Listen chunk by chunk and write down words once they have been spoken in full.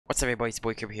What's up everybody, it's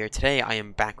Boy Cooper here. Today I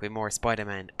am back with more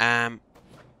Spider-Man. I'm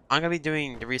gonna be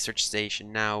doing the research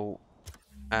station now.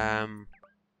 I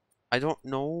don't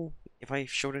know if I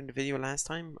showed it in the video last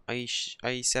time. I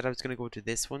said I was gonna go to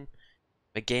this one.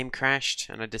 My game crashed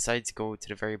and I decided to go to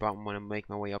the very bottom one and make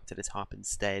my way up to the top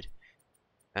instead.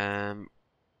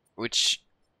 Which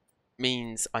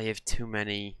means I have too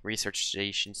many research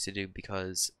stations to do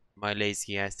because my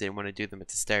lazy ass didn't want to do them at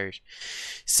the start.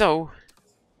 So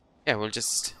yeah, we'll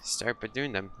just start by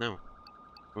doing them now.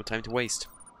 No time to waste.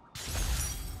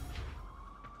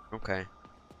 Okay.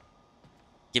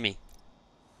 Gimme.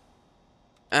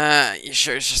 You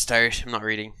sure it's just start? I'm not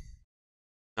reading.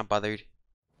 Not bothered.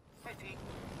 Hey Pete,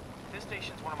 this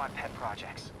station's one of my pet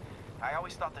projects. I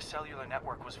always thought the cellular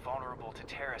network was vulnerable to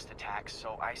terrorist attacks,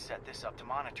 so I set this up to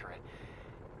monitor it.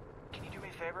 Can you do me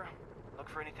a favor? Look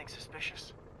for anything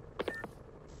suspicious?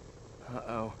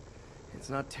 Uh-oh. It's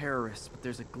not terrorists, but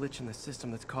there's a glitch in the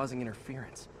system that's causing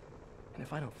interference. And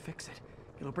if I don't fix it,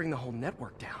 it'll bring the whole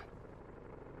network down.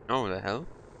 Oh, the hell?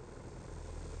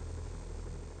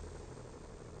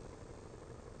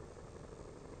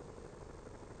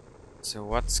 So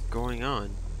what's going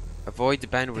on? Avoid the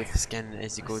bandwidth scan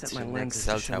as you go to the next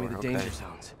cell tower. The danger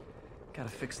zones. Gotta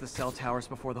fix the cell towers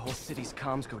before the whole city's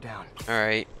comms go down.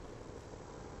 Alright.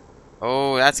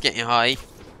 Oh, that's getting high.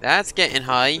 That's getting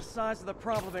high. The size of the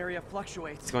problem area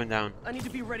fluctuates. It's going down. I need to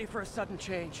be ready for a sudden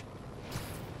change.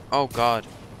 Oh god.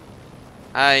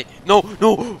 No!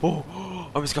 Oh!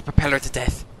 I almost got propeller to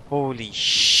death. Holy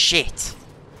shit.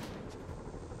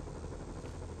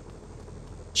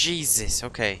 Jesus,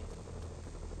 okay.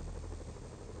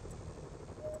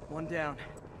 One down.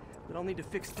 But I'll need to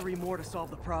fix 3 more to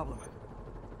solve the problem.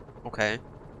 Okay.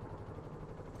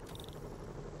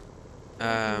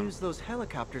 I can use those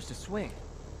helicopters to swing.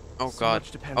 Oh So god.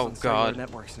 much depends Oh on cellular god.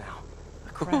 networks now. A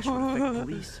crash would affect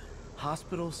police,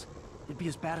 hospitals. It'd be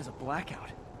as bad as a blackout.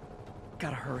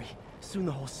 Gotta hurry. Soon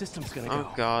the whole system's gonna go.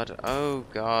 Oh god. Oh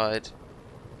god.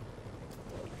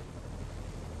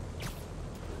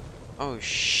 Oh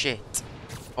shit.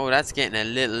 Oh, that's getting a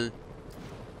little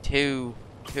too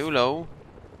low.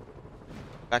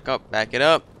 Back up. Back it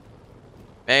up.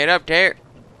 Back it up there.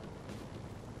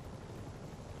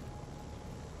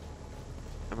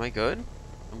 Am I good?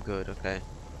 I'm good, okay.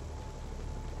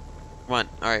 Come on.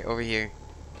 Alright, over here.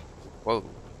 Whoa.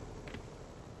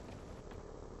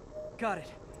 Got it.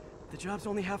 The job's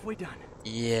only halfway done.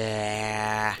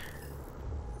 Yeah.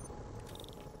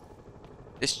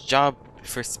 This job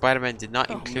for Spider-Man did not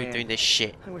include man. doing this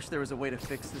shit. I wish there was a way to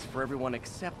fix this for everyone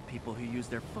except people who use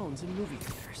their phones in movie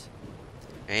theaters.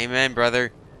 Amen,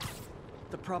 brother.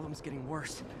 The problem's getting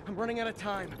worse. I'm running out of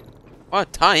time.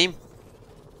 What time?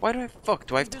 Why do I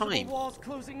do I have Invisible time? walls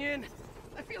closing in.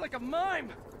 I feel like a mime.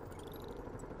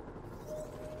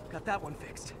 Got that one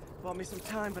fixed. Bought me some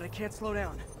time, but I can't slow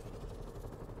down.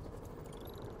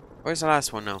 Where's the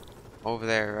last one now? Over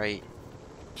there, right?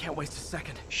 Can't waste a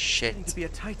second. Shit. Getting to be a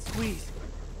tight squeeze.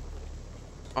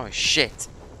 Oh shit.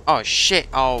 Oh shit.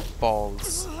 Oh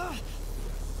balls.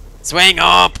 Swing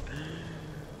up!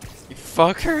 You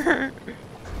fucker!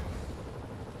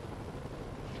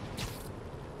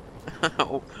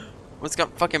 Almost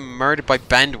got fucking murdered by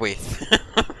bandwidth.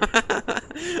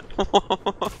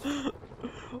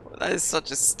 That is such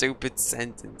a stupid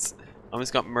sentence.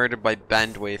 Almost got murdered by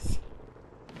bandwidth.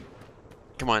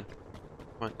 Come on.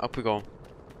 Come on, up we go.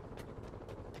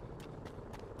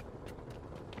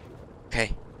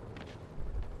 Okay.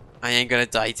 I ain't gonna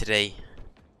die today.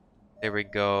 There we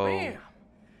go. Bam!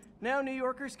 Now New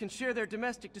Yorkers can share their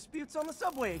domestic disputes on the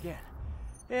subway again.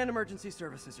 And emergency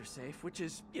services are safe, which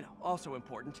is, also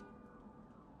important.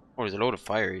 Oh, there's a load of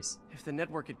fires. If the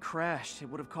network had crashed, it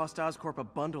would have cost Oscorp a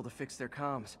bundle to fix their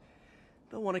comms.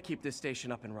 They'll want to keep this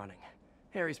station up and running.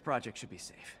 Harry's project should be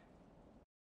safe.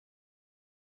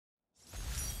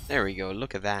 There we go,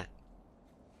 look at that.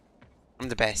 I'm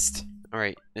the best.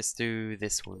 Alright, let's do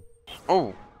this one.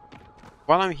 Oh!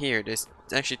 While I'm here, there's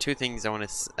actually 2 things I want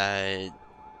to,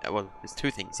 well, there's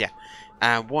 2 things, yeah.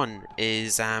 One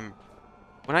is,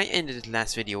 when I ended the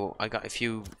last video, I got a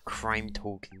few crime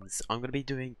tokens. I'm going to be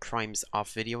doing crimes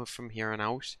off video from here on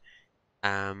out.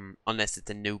 Unless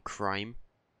it's a new crime.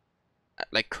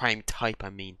 Like, crime type, I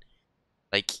mean.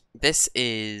 Like, this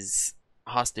is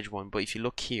a hostage one, but if you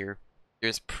look here,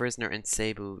 there's prisoner and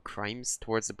Sable crimes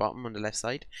towards the bottom on the left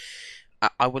side.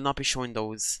 I will not be showing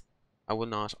those. I will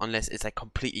not, unless it's like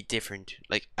completely different,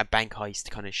 like a bank heist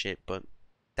kind of shit, but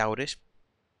doubt it.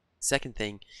 Second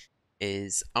thing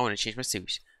is I want to change my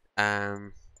suit.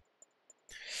 Now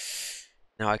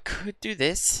I could do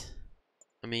this.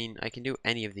 I mean, I can do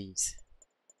any of these,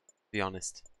 to be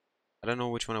honest. I don't know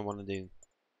which one I want to do.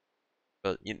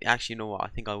 But actually, you know what? I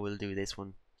think I will do this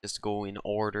one. Just go in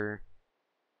order,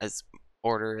 as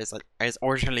as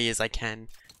orderly as I can.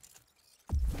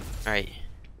 All right.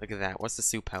 Look at that. What's the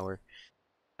suit power?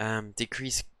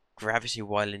 Decrease gravity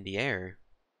while in the air.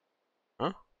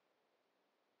 Huh?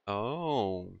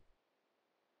 Oh,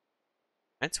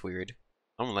 that's weird.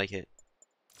 I don't like it.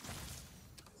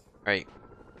 Right.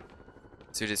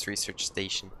 To this research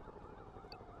station.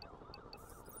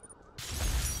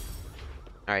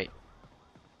 Alright.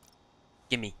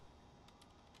 Gimme.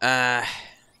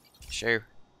 Sure.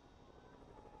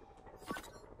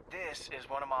 This is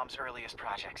one of Mom's earliest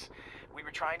projects. We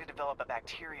were trying to develop a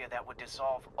bacteria that would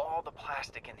dissolve all the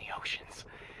plastic in the oceans.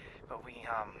 But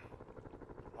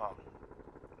well,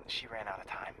 she ran out of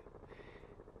time.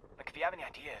 Look, if you have any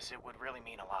ideas, it would really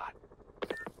mean a lot.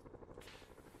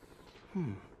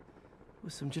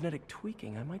 With some genetic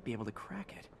tweaking, I might be able to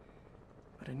crack it.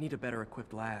 But I need a better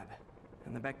equipped lab.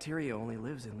 And the bacteria only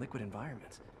lives in liquid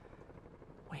environments.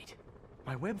 Wait,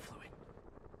 my web fluid.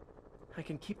 I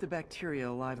can keep the bacteria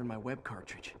alive in my web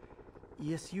cartridge.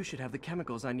 ESU should have the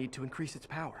chemicals I need to increase its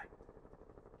power.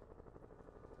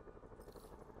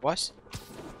 What?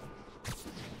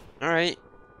 Alright.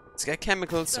 It's got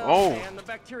chemicals. Oh! Oh! Man, the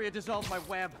bacteria dissolved my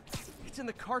web. It's in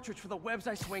the cartridge for the webs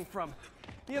I swing from.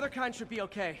 The other kind should be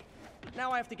okay.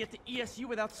 Now I have to get to ESU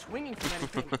without swinging from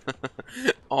anything.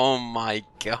 Oh my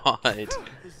god.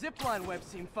 The zipline webs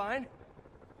seem fine.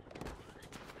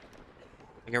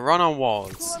 I can run on Well,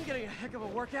 walls. I'm getting a heck of a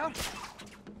workout.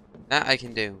 That I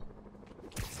can do.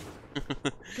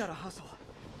 Gotta hustle.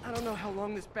 I don't know how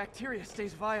long this bacteria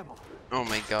stays viable. Oh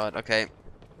my god, okay.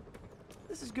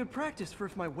 This is good practice for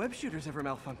if my web shooters ever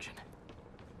malfunction.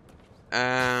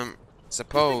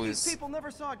 Suppose. These people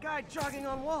never saw a guy jogging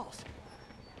on walls.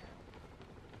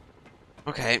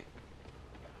 Okay.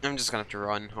 I'm just gonna have to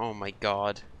run. Oh my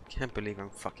god. Can't believe I'm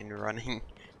fucking running.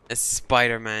 A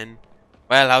Spider-Man.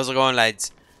 Well, how's it going,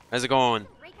 lads? How's it going?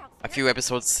 A few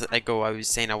episodes ago, I was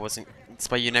saying I wasn't. That's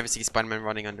why you never see Spider-Man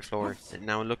running on the floor. And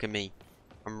now look at me.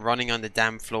 I'm running on the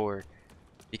damn floor.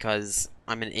 Because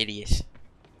I'm an idiot.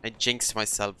 I jinxed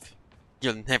myself.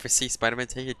 You'll never see Spider-Man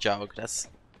take a jog. That's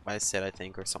what I said, I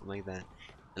think, or something like that.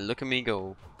 And look at me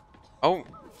go. Oh!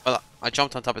 Well, I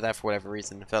jumped on top of that for whatever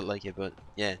reason. I felt like it, but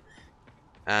yeah.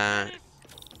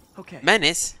 Okay.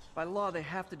 Menace? By law, they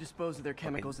have to dispose of their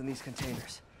chemicals in these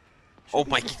containers. Oh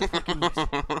my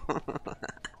god.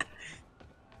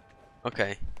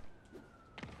 Okay.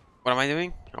 What am I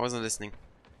doing? I wasn't listening.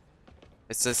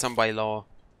 It says some by law.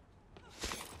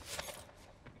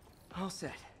 All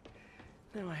set.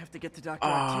 Now I have to get to Dr.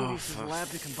 Octavius' for lab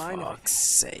to combine it. fuck's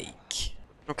sake.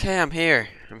 Okay, I'm here.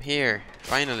 I'm here.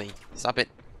 Finally. Stop it.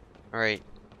 Alright.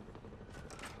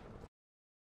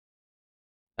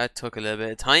 That took a little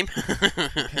bit of time.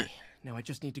 Okay, now I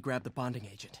just need to grab the bonding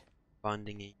agent.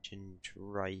 Bonding agent,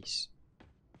 right.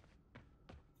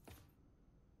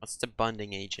 What's the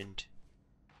bonding agent?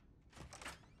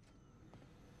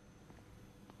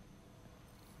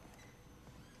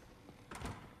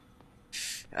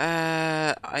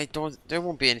 I don't. There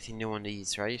won't be anything new on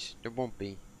these, right? There won't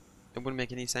be. It wouldn't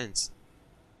make any sense.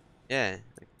 Yeah,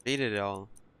 I completed it all.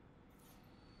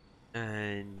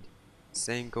 And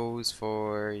same goes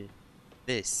for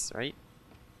this, right?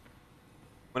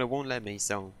 But it won't let me,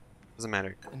 so doesn't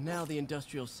matter. And now the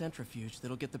industrial centrifuge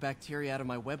that'll get the bacteria out of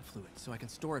my web fluid so I can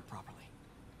store it properly.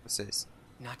 What's this?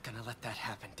 Not gonna let that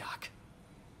happen, Doc.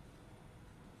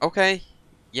 Okay.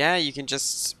 Yeah, you can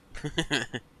just.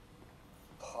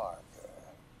 Parker.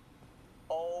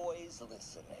 Always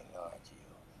listening, aren't you?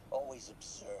 Always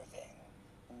observing,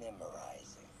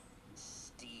 memorizing,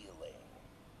 stealing.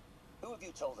 Who have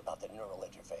you told about the neural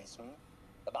interface,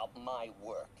 About my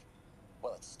work?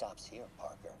 Well, it stops here,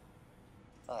 Parker.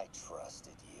 I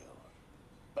trusted you.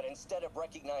 But instead of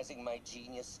recognizing my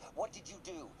genius, what did you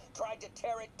do? Tried to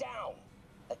tear it down.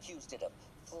 Accused it of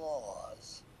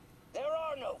flaws. There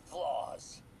are no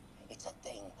flaws. It's a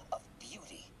thing of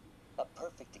beauty. A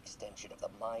perfect extension of the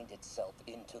mind itself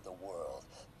into the world.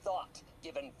 Thought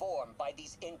given form by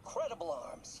these incredible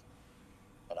arms.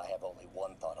 And I have only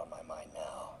one thought on my mind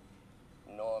now.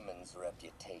 Norman's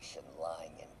reputation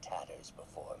lying in tatters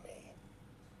before me.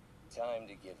 Time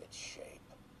to give it shape.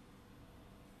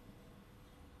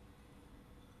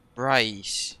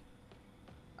 Right.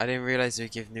 I didn't realize they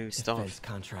give new Defense stuff.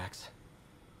 contracts.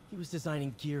 He was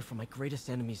designing gear for my greatest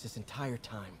enemies this entire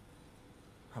time.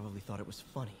 Probably thought it was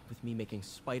funny with me making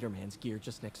Spider-Man's gear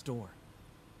just next door.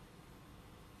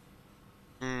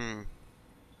 Hmm.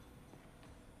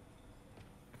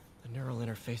 The neural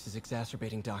interface is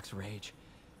exacerbating Doc's rage.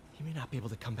 He may not be able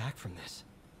to come back from this.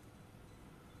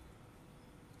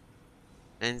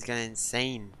 And it's kinda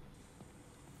insane.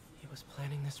 He was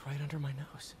planning this right under my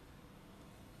nose.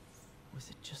 Was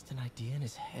it just an idea in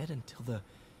his head until the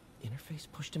interface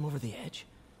pushed him over the edge?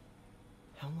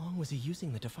 How long was he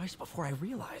using the device before I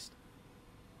realized?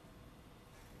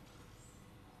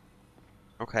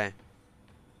 Okay.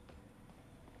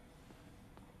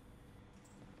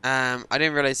 I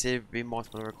didn't realize there'd be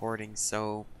multiple recordings,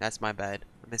 so that's my bad.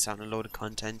 I missed out on a load of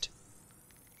content.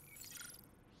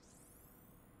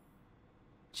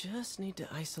 Just need to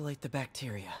isolate the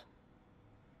bacteria.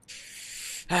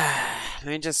 Let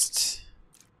me just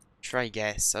try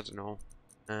guess. I don't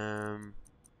know.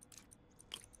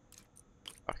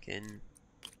 Fucking.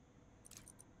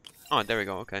 Oh, there we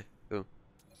go. Okay, cool.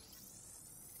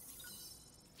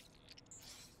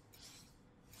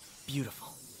 Beautiful.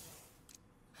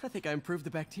 I think I improved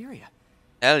the bacteria.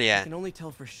 Hell I yeah. can only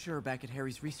tell for sure back at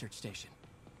Harry's research station.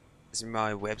 Is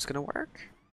my webs gonna work?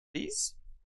 Please?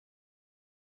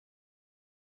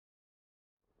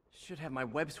 Should have my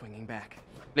web swinging back.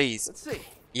 Please. Let's see.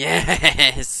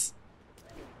 Yes!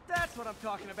 That's what I'm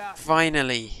talking about.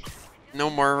 Finally. No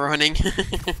more running.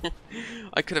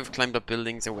 I could have climbed up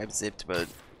buildings and web zipped, but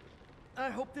I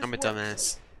hope this I'm a works.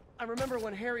 dumbass. I remember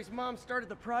when Harry's mom started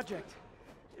the project.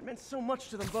 It meant so much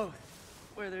to them both.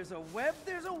 Where there's a web,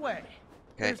 there's a way.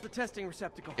 Okay. There's the testing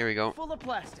receptacle. Here we go. Full of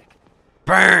plastic.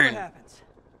 Burn! What happens?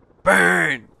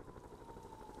 Burn!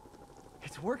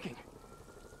 It's working.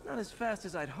 Not as fast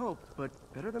as I'd hoped, but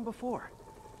better than before.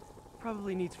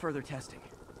 Probably needs further testing.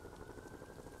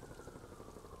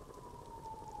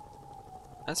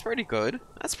 That's pretty good.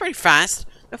 That's pretty fast.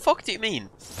 The fuck do you mean?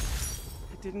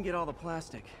 It didn't get all the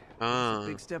plastic. Ah. It's a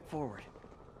big step forward.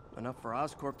 Enough for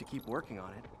Oscorp to keep working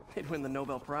on it. They'd win the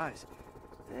Nobel Prize.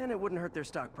 And it wouldn't hurt their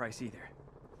stock price either.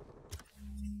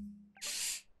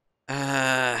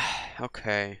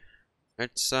 Okay.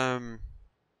 It's, I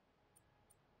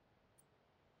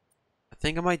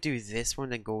think I might do this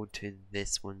one and go to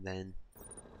this one then.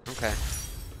 Okay.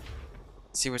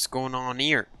 See what's going on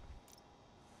here.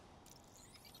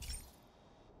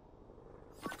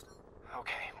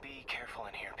 Okay, be careful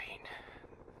in here, Pete.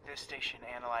 This station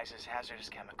analyzes hazardous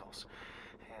chemicals,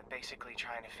 basically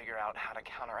trying to figure out how to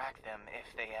counteract them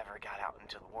if they ever got out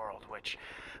into the world, which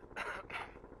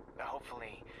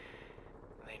hopefully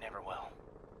they never will.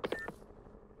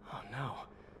 Oh no.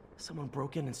 Someone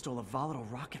broke in and stole a volatile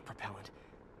rocket propellant.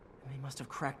 And they must have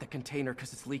cracked the container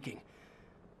because it's leaking.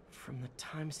 From the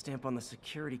timestamp on the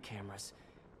security cameras,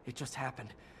 it just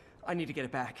happened. I need to get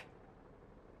it back.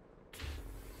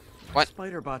 What?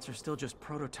 Spider bots are still just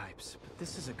prototypes, but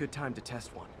this is a good time to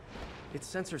test one. Its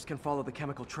sensors can follow the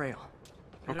chemical trail.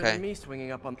 Better Okay. than me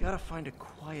swinging up on. Gotta find a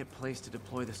quiet place to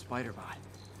deploy the spider bot,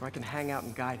 where I can hang out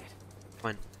and guide it. Come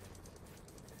on.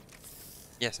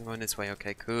 Yes, I'm going this way.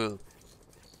 Okay, cool.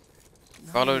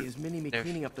 Not Follow only is Minnie the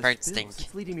cleaning up the fart spills, stink.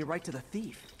 it's leading me right to the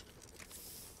thief.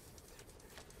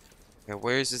 Okay,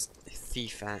 where's this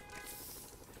thief at?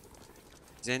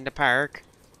 He's in the park.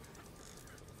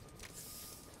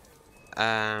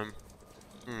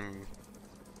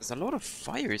 There's a lot of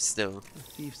fire still. The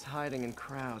thief's hiding in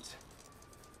crowds.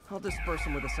 I'll disperse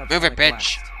him with a Move subsonic it,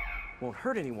 bitch! blast. Won't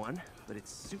hurt anyone, but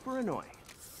it's super annoying.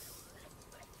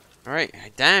 Alright,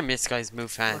 damn, this guy's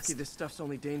move Lucky fast. this stuff's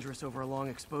only dangerous over a long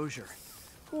exposure.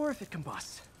 Or if it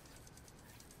combusts.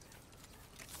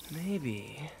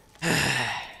 Maybe.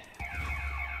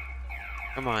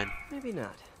 Come on. Maybe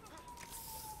not.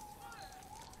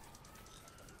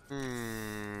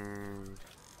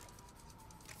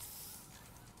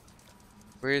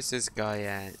 Where's this guy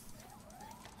at?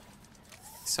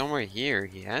 Somewhere here,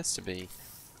 he has to be.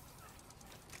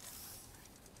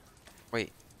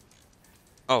 Wait.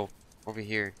 Oh, over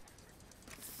here.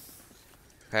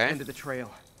 Okay. End of the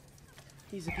trail.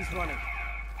 He's running.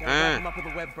 Gotta Ah. wrap him up with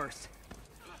a web burst.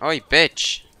 Oh, you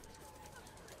bitch.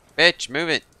 Bitch, move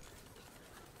it.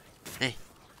 Eh.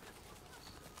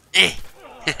 Eh.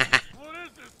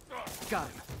 Got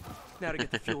him. Now to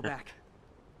get the fuel back.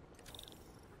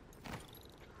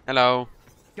 Hello.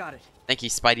 Got it. Thank you,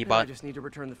 Spidey Now I bot. just need to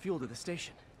return the fuel to the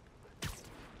station.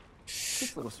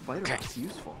 This little spider Okay. bot's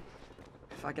useful.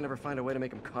 If I can ever find a way to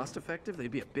make them cost effective,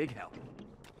 they'd be a big help.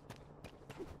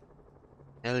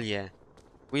 Hell yeah.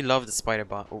 We love the spider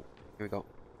bot. Oh, here we go.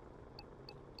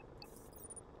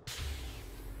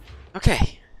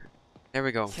 Okay. There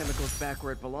we go. Chemicals back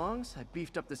where it belongs. I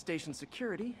beefed up the station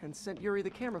security and sent Yuri the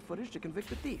camera footage to convict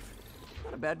the thief.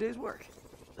 Not a bad day's work.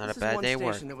 Not This a bad is day one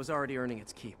work. station that was already earning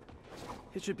its keep.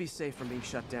 It should be safe from being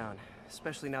shut down,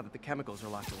 especially now that the chemicals are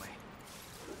locked away.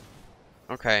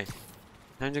 Okay.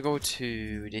 Time to go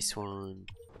to this one.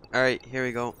 Alright, here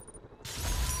we go.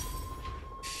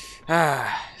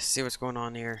 See what's going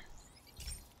on here.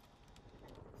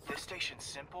 This station's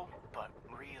simple, but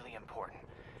really important.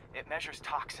 It measures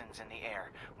toxins in the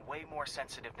air, way more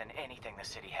sensitive than anything the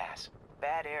city has.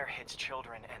 Bad air hits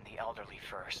children and the elderly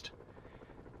first.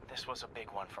 This was a big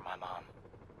one for my mom.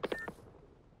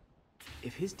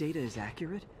 If his data is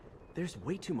accurate, there's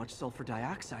way too much sulfur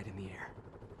dioxide in the air.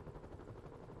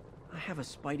 I have a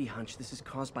spidey hunch this is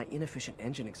caused by inefficient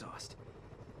engine exhaust.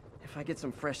 If I get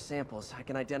some fresh samples, I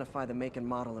can identify the make and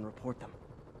model and report them.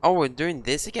 Oh, we're doing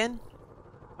this again?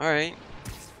 Alright.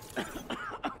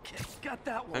 Okay, got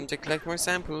that one. Time to collect more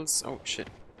samples. Oh, shit.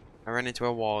 I ran into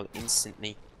a wall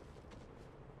instantly.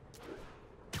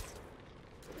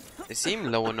 They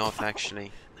seem low enough,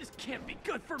 actually. This can't be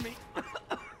good for me.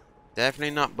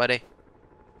 Definitely not, buddy.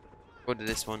 Go to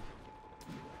this one.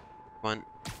 Come on.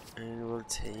 And we'll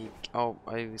take... Oh,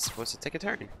 I was supposed to take a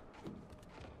turn.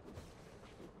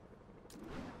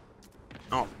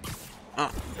 Oh.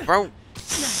 Oh, bro.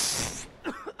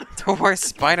 The worst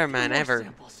Spider-Man ever.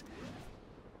 Samples.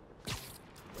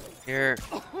 Here.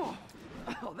 Oh,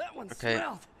 that one Okay.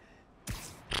 smelled.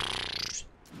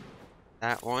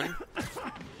 That one.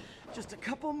 Just a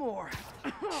couple more.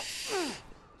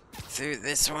 Through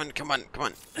this one. Come on, come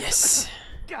on. Yes.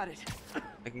 Got it.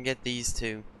 I can get these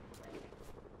two.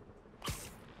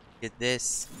 Get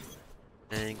this.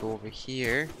 And go over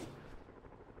here.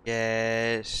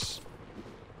 Get...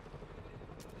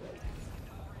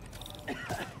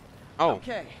 Oh.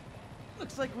 Okay.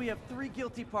 Looks like we have 3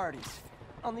 guilty parties.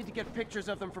 I'll need to get pictures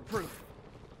of them for proof.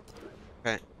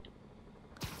 Okay.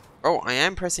 Oh, I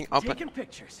am pressing up. Taking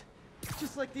pictures.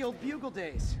 Just like the old Bugle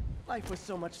days. Life was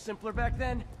so much simpler back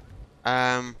then.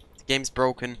 The game's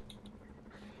broken.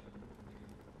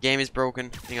 Game is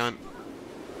broken. Hang on.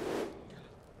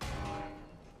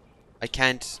 I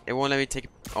can't. It won't let me take.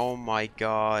 Oh my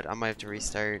god. I might have to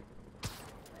restart.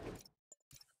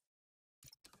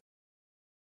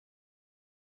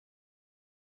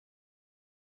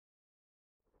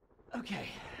 Okay.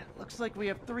 Looks like we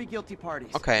have 3 guilty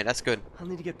parties. Okay, that's good. I'll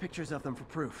need to get pictures of them for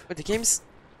proof. But the game's...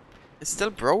 It's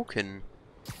still broken.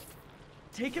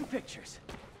 Taking pictures.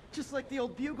 Just like the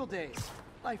old Bugle days.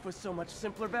 Life was so much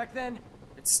simpler back then.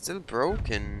 It's still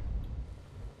broken.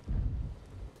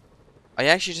 I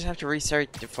actually just have to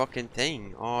restart the fucking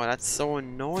thing. Oh, that's so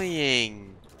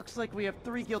annoying. Looks like we have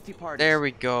 3 guilty parties. There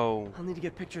we go. I'll need to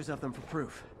get pictures of them for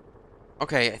proof.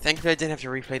 Okay, thankfully I didn't have to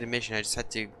replay the mission. I just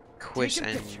had to quit Taking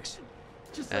and pictures.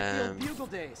 Just like the old Bugle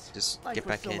days. just Life get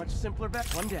was back so in. much simpler back.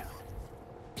 One down.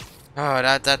 Oh,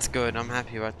 that's good. I'm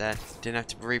happy about that. Didn't have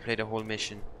to replay the whole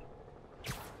mission.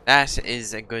 That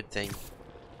is a good thing.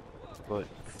 But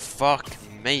fuck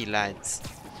me, lads.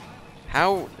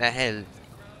 How the hell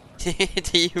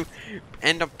do you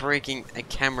end up breaking a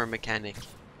camera mechanic?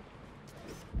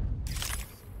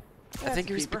 I think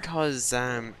it was because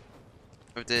of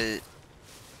the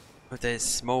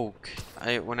smoke.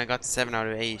 When I got 7 out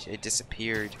of 8, it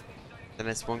disappeared. Then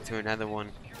I swung through another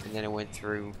one, and then it went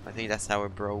through. I think that's how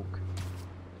it broke.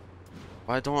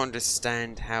 But I don't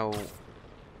understand how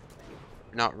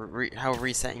how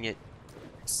resetting it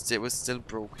was still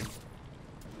broken.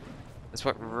 That's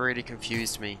what really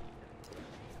confused me.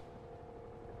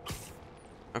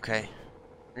 Okay,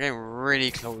 we're getting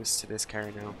really close to this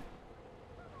car now.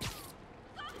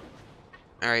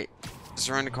 Alright, just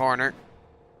around the corner.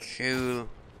 Cool.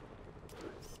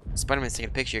 Spider-Man's taking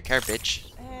a picture of your car,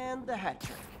 bitch. And the hat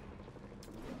trick.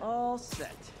 All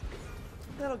set.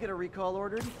 That'll get a recall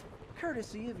ordered,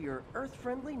 courtesy of your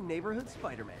Earth-friendly neighborhood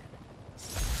Spider-Man.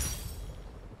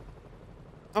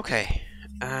 Okay.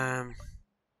 Oh,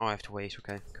 I have to wait.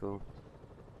 Okay, cool.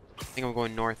 I think I'm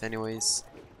going north anyways.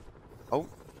 Oh.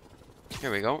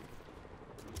 Here we go.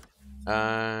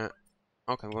 Okay,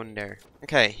 I'm going there.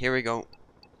 Okay, here we go.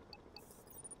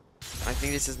 I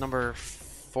think this is number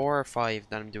 4 or 5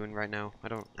 that I'm doing right now. I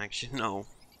don't actually know.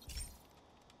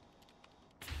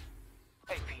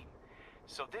 Hey, Pete.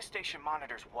 So this station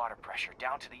monitors water pressure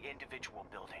down to the individual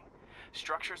building.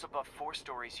 Structures above 4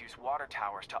 stories use water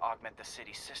towers to augment the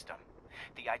city's system.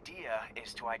 The idea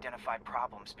is to identify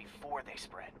problems before they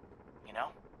spread. You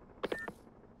know?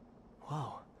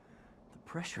 Whoa. The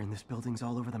pressure in this building's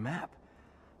all over the map.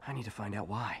 I need to find out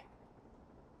why.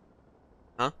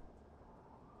 Huh?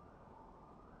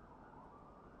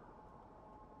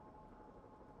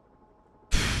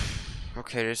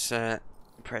 Okay, there's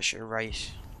pressure,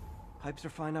 right. Pipes are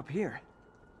fine up here.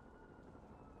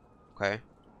 Okay.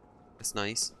 That's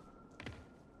nice.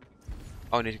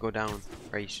 Oh, I need to go down.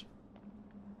 Right.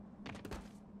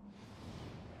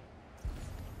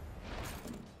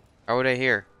 How are they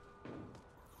here?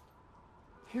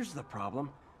 Here's the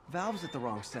problem. Valve's at the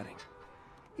wrong setting.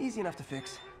 Easy enough to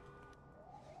fix.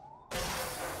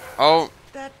 Oh,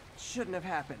 That shouldn't have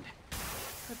happened.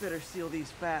 I better seal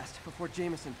these fast before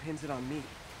Jameson pins it on me.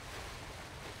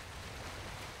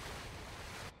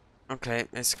 okay.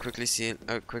 Let's quickly seal.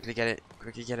 Quickly get it.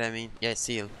 Quickly get it. I mean, yeah,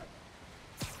 seal.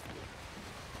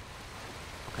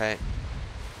 Okay.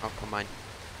 Oh, come on.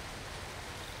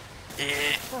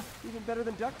 Huh, even better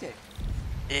than duct tape.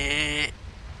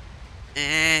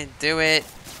 Do it.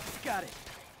 Got it.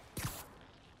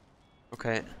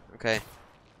 Okay. Okay.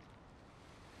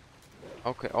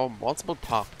 Okay. Oh, multiple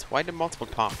popped. Why did multiple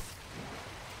pop?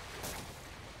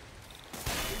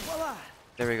 Voila!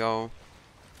 There we go.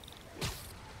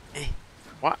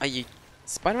 What are you,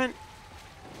 Spider-Man? What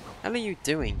the hell are you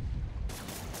doing?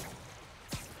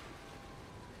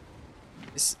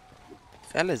 This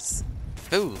fella's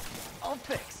fool. All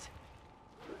fixed.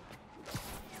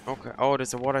 Okay. Oh,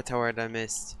 there's a water tower that I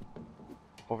missed.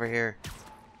 Over here.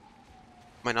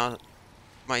 Might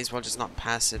as well just not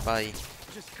pass it by.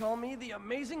 Just call me the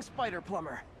amazing spider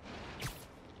plumber.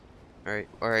 Alright,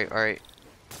 alright, alright.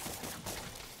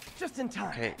 Just in time.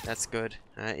 Okay, that's good.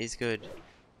 That is good.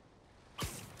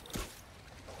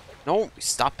 No,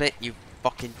 stop it, you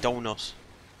fucking donut.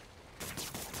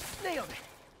 Nailed it.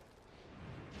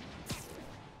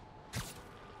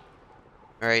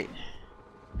 Alright.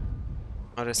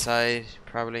 Other side,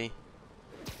 probably.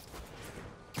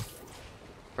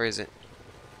 Where is it?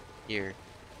 Here.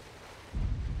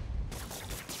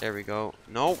 There we go.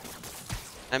 No!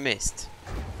 I missed.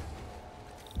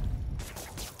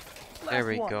 There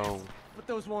we go. But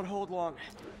those won't hold long.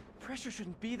 Pressure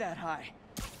shouldn't be that high.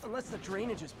 Unless the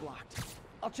drainage is blocked.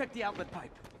 I'll check the outlet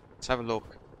pipe. Let's have a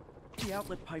look. The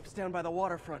outlet pipe's down by the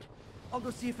waterfront. I'll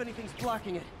go see if anything's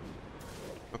blocking it.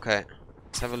 Okay.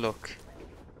 Let's have a look.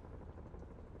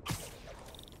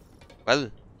 Well.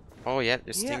 Oh yeah,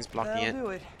 there's things blocking it. That'll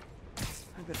do it.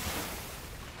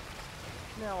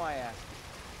 Now I ask,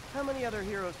 how many other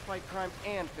heroes fight crime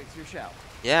and fix your shower?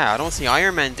 Yeah, I don't see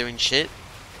Iron Man doing shit.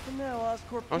 And now Oscorp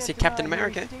I don't can't see Captain deny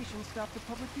Harry America. Station stopped the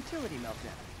public utility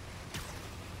meltdown.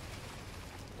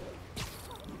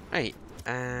 Right.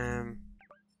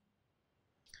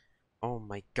 Oh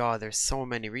my god, there's so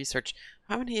many research.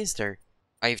 How many is there?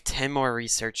 I have 10 more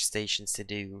research stations to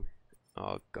do.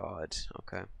 Oh god.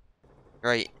 Okay.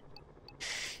 Right.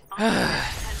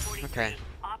 Okay.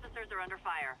 Officers are under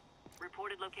fire.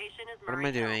 Reported location is What am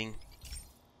I doing?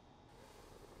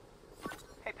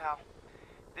 Hey, pal.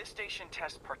 This station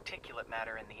tests particulate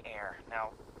matter in the air.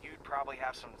 Now, you'd probably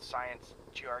have some science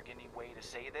jargony way to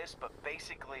say this, but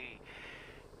basically,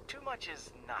 too much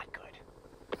is not good.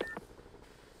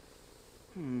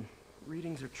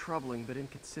 Readings are troubling but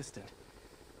inconsistent.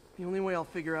 The only way I'll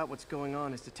figure out what's going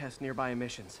on is to test nearby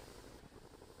emissions.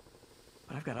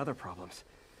 But I've got other problems.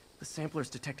 The sampler's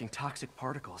detecting toxic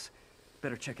particles.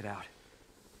 Better check it out.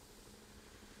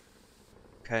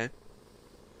 Okay.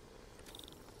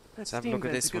 That Let's have a steam look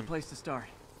at vent's this a good one. place to start.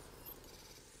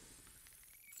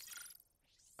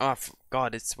 Oh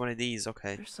god, it's one of these.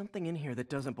 Okay. There's something in here that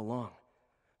doesn't belong.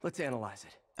 Let's analyze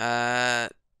it.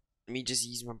 Let me just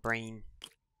use my brain.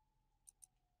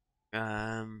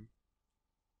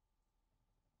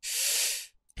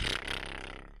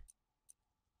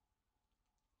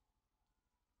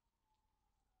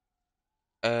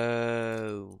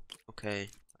 Oh, okay.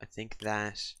 I think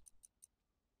that.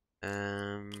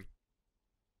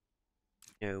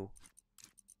 No.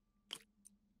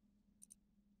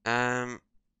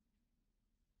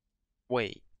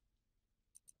 Wait.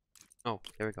 Oh,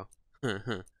 there we go.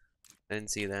 I didn't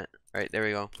see that. Right, there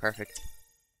we go. Perfect.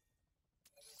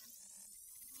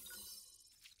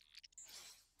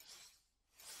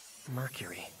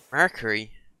 Mercury.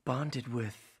 Mercury? Bonded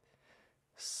with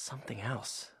something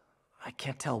else. I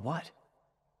can't tell what.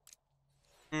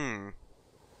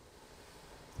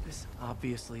 This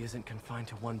obviously isn't confined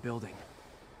to one building.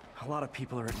 A lot of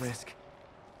people are at risk.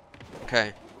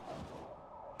 Okay.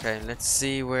 Okay, let's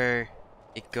see where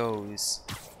it goes.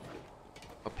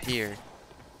 Up here.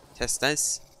 Test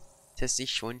this. Test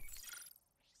this one.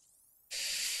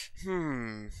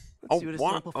 Let's see what a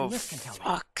what? sample from Oh, this can tell me.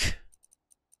 fuck.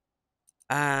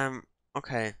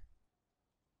 Okay. Let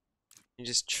me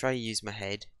just try to use my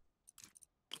head.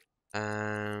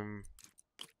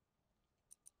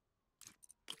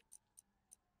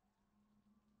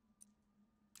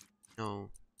 No.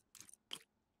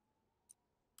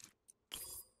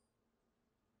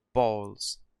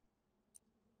 Balls.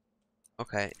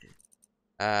 Okay.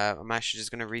 I'm actually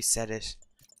just gonna reset it.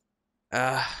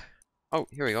 Oh,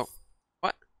 here we go.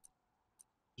 What?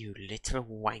 You little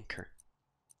wanker.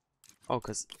 Oh,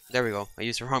 cause there we go. I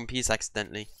used the wrong piece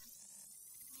accidentally.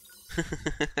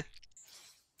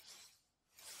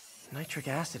 nitric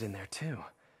acid in there too,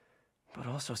 but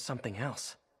also something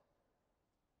else.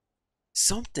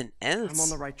 Something else? I'm on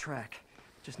the right track.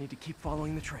 Just need to keep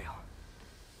following the trail.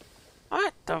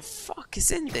 What the fuck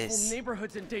is in The whole this?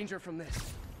 neighborhood's in danger from this.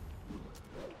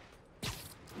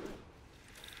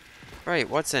 Right,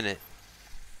 what's in it?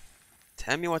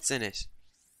 Tell me what's in it.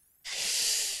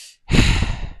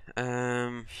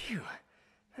 Phew,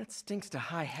 that stinks to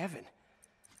high heaven.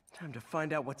 Time to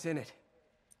find out what's in it.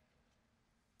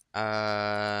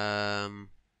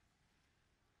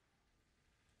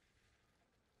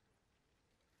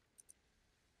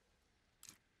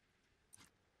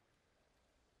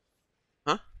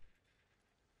 Huh?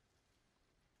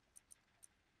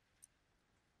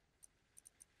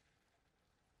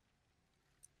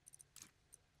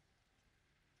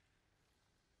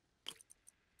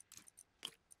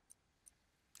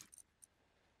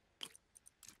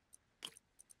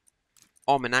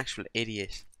 Oh, I'm an actual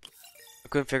idiot. I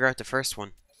couldn't figure out the first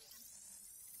one.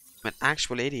 I'm an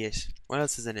actual idiot. What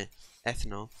else is in it?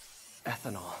 Ethanol.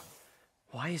 Ethanol.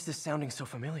 Why is this sounding so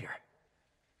familiar?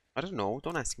 I don't know.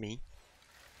 Don't ask me.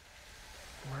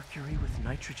 Mercury with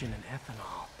nitrogen and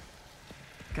ethanol.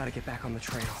 Gotta get back on the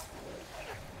trail.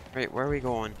 Right, where are we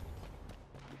going?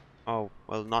 Oh,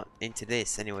 well, not into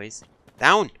this anyways.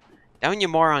 Down! Down, you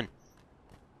moron!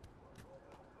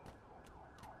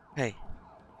 Hey.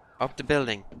 Up the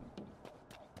building.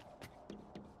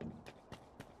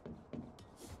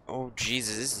 Oh,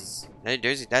 Jesus, this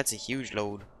is... That's a huge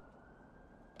load.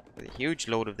 A huge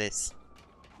load of this.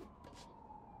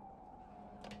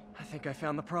 I think I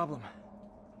found the problem.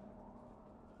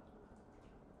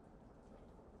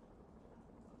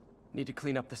 Need to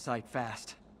clean up the site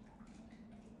fast.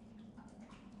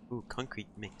 Ooh, concrete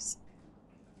mix.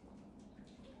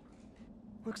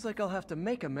 Looks like I'll have to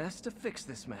make a mess to fix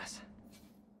this mess.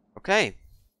 Okay.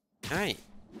 Alright.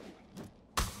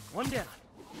 One down.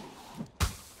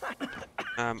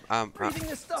 Breathing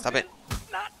this stuff Stop in, it.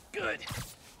 Not good.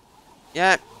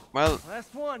 Yeah, well,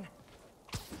 Last one.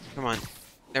 come on.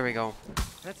 There we go.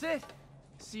 That's it.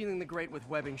 Sealing the grate with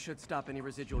webbing should stop any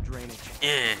residual drainage.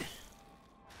 Eh.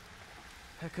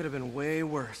 That could have been way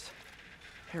worse.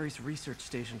 Harry's research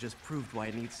station just proved why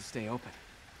it needs to stay open.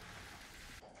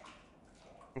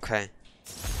 Okay.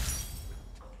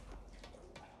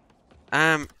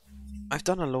 I've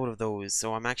done a load of those,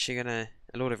 so I'm actually gonna...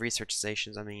 A load of research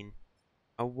stations, I mean.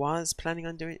 I was planning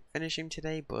on finishing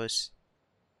today, but...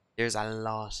 There's a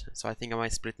lot, so I think I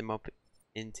might split them up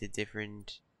into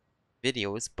different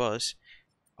videos, but...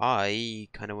 I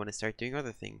kind of want to start doing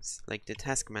other things, like the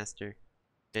Taskmaster.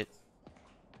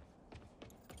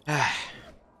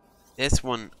 This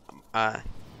one,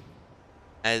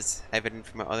 as evident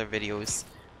from my other videos,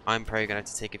 I'm probably gonna have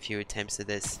to take a few attempts at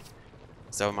this.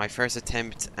 So my first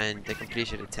attempt and the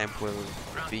completed attempt will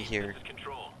be here.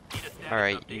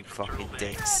 Alright, you fucking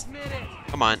dicks.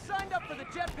 Come on.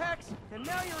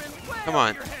 Come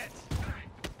on.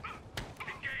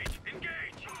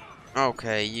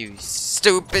 Okay, you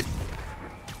stupid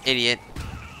idiot.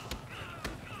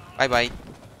 Bye bye.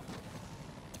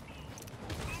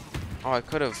 Oh, I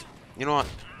could have. You know what?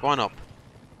 Go on up.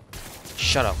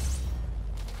 Shut up.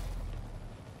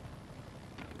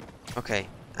 Okay,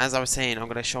 as I was saying, I'm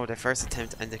gonna show the first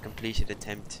attempt and the completed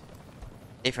attempt.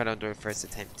 If I don't do a first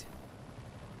attempt.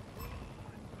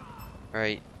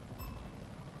 Alright.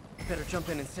 Better jump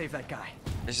in and save that guy.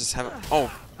 Let's just have a...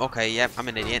 Oh, okay, yep, I'm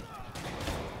an idiot.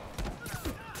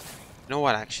 You know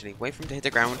what, actually? Wait for him to hit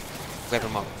the ground. Whip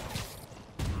him up.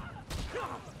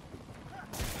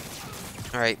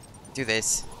 Alright, do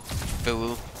this.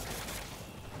 Fool.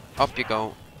 Up you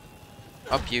go.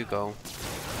 Up you go.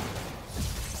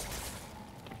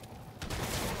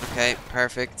 Okay,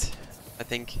 perfect. I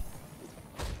think.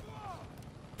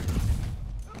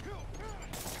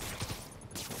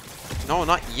 No,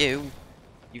 not you.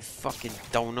 You fucking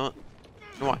donut.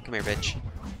 You know what? Come here, bitch.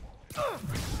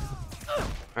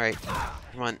 Alright,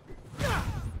 come on.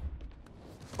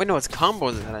 Wait, no, it's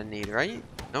combos that I need, right?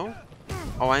 No?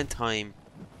 Oh, and time.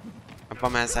 My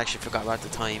bum ass actually forgot about the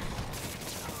time.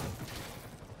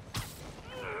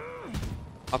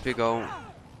 Up you go.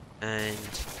 And...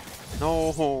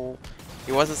 No!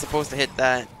 He wasn't supposed to hit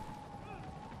that.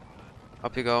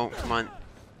 Up you go. Come on.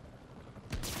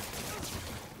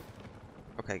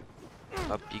 Okay.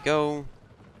 Up you go.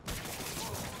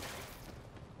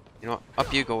 You know what?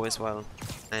 Up you go as well.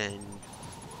 And...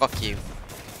 Fuck you.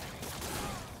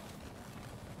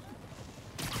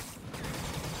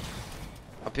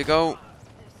 Up you go.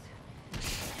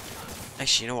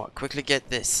 Actually, you know what? Quickly get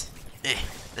this.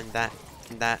 And that.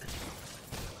 And that.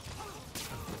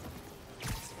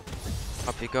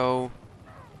 Up you go.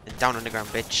 And down on the ground,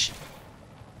 bitch.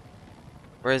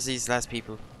 Where's these last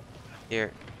people?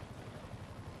 Here.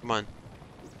 Come on.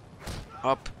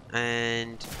 Up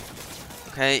and...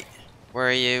 Okay. Where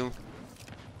are you?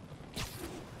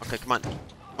 Okay, come on. Come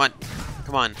on.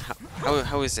 Come on.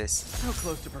 How is this? So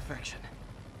close to perfection.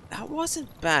 That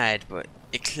wasn't bad, but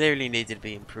it clearly needed to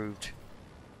be improved.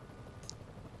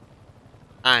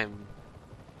 I'm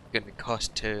gonna cut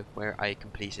to where I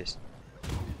complete it.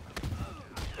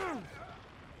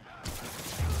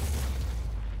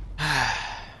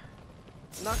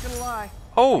 Not gonna lie.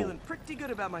 Oh! Feeling pretty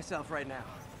good about myself right now.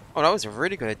 Oh, that was a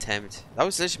really good attempt. That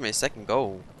was literally my second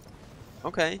goal.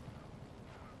 Okay.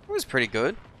 It was pretty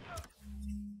good.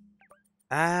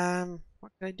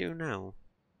 What can I do now?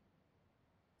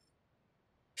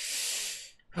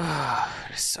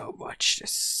 There's so much.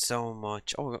 There's so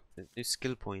much. Oh, a new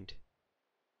skill point.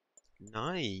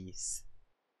 Nice.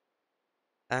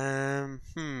 Let's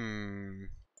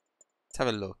have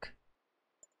a look.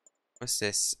 What's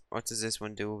this? What does this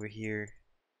one do over here?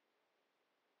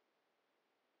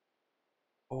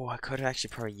 Oh, I could actually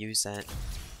probably use that.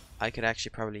 I could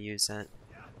actually probably use that.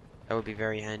 That would be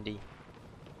very handy.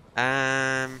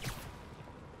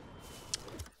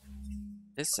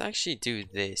 Let's actually do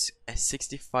this. A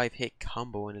 65 hit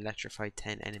combo and electrify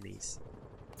 10 enemies.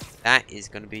 That is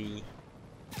gonna be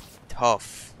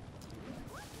tough.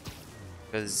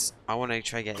 Because I want to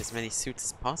try to get as many suits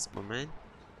as possible, man.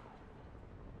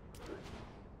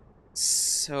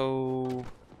 So...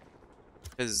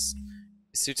 Because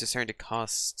suits are starting to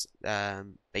cost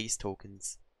base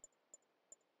tokens.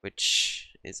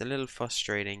 Which is a little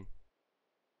frustrating.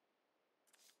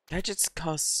 Gadgets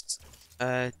cost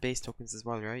base tokens as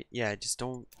well, right? Yeah, just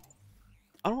don't...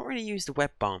 I don't really use the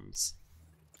web bombs.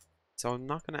 So I'm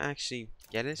not gonna actually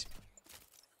get it.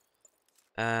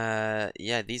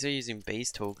 Yeah, these are using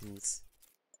base tokens.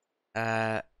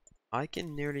 I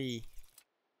can nearly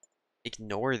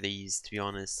ignore these, to be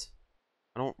honest.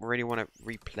 I don't really want to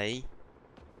replay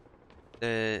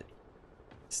the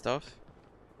stuff.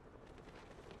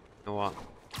 You know what?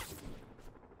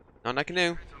 Not I can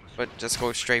do, but just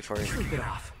go straight for it. Sleep it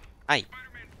off. Aye.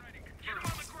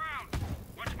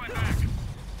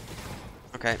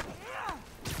 Okay.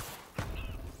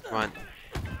 Come on.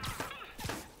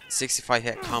 65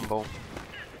 hit combo.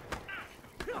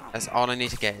 That's all I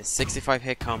need to get is 65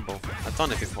 hit combo. I've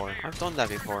done it before. I've done that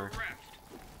before.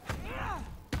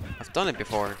 I've done it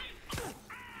before.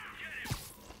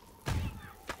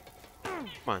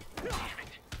 Come on.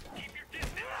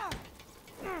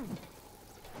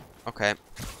 Okay.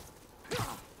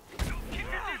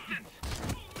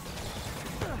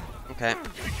 Okay.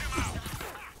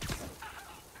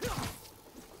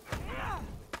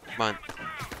 Come on.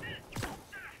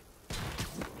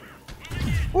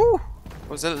 Woo!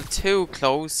 Was a little too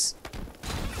close.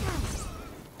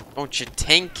 Don't you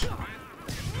think?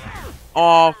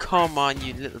 Oh, come on,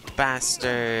 you little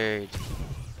bastard.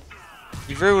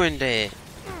 You ruined it.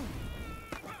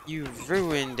 You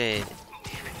ruined it.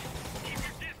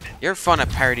 You're fun at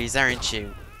parties, aren't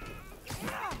you?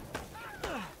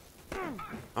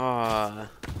 Oh.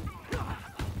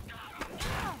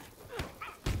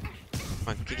 Come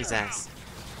on, kick his ass.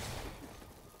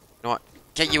 You know what?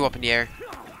 Get you up in the air.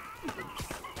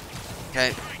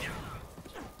 Okay.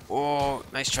 Oh,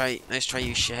 nice try, you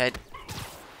shithead.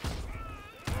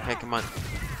 Okay, come on.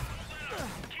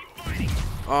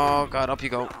 Oh god, up you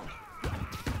go.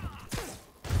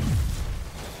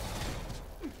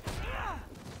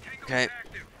 Okay.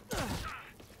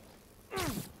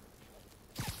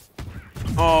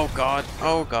 Oh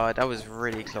god, that was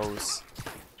really close.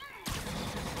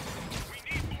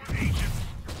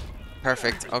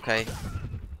 Perfect, okay.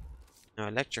 Now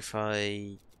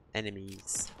electrify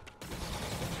enemies.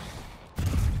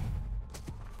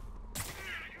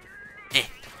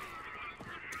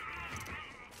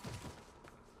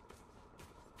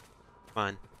 Come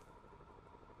on.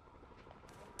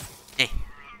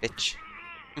 Bitch.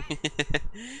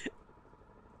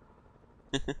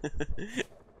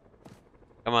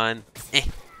 Come on.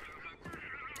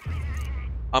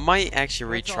 I might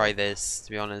actually retry this,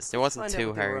 to be honest. It wasn't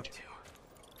too hard. It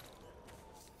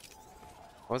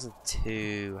wasn't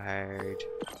too hard.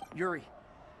 Yuri,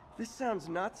 this sounds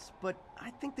nuts, but I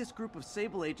think this group of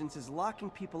Sable agents is locking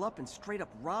people up and straight up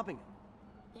robbing them.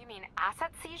 You mean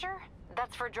asset seizure?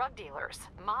 That's for drug dealers,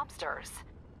 mobsters.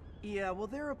 Yeah, well,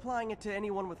 they're applying it to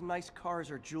anyone with nice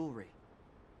cars or jewelry.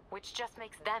 Which just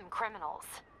makes them criminals.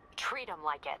 Treat them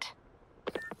like it.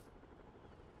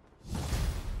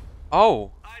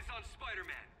 Oh. Eyes on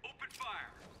Spider-Man. Open fire.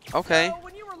 Okay. So,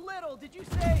 when you were little, did you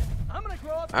say, I'm gonna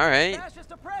grow up All right. as a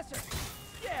fascist oppressor?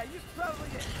 Yeah, you probably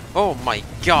did. Oh my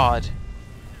god.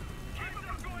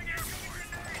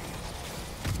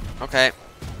 Okay.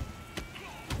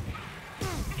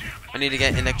 I need to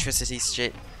get electricity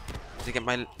shit to get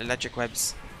my electric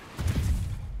webs.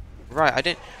 Right, I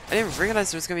didn't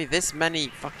realize there was gonna be this many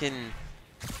fucking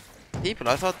people.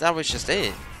 I thought that was just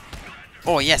it.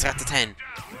 Oh yes, I got the 10.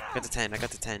 I got the 10. I got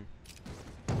the 10.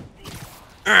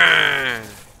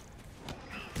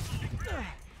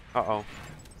 Uh-oh.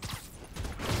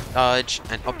 Dodge,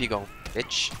 and up you go,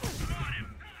 bitch.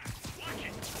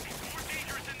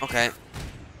 Okay.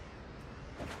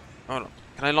 Hold on.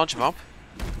 Can I launch him up?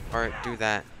 Or do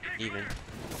that, even?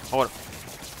 Hold on.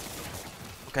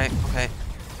 Okay, okay.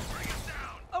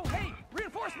 Oh, hey,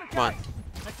 reinforcement Come on. guys.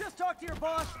 I just talked to your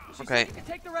boss. She Okay. said you can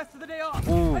take the rest of the day off.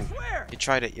 Ooh. I swear. You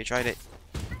tried it, you tried it.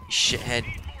 You shithead.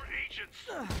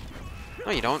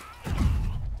 No, you don't.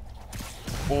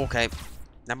 Okay.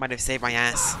 That might have saved my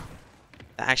ass.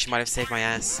 That actually might have saved my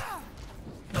ass.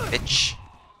 Bitch.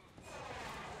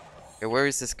 Okay, where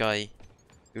is this guy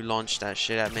who launched that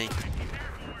shit at me?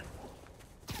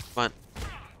 Come on.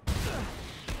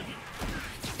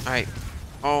 Alright.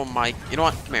 Oh my. You know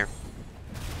what? Come here.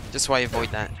 Just so I avoid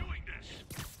that.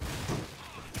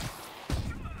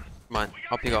 Come on.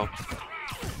 Up you go.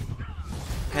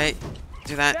 Okay.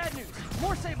 Do that. Bad news.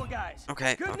 More Sable guys.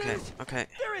 Okay. Good Okay. news. Okay.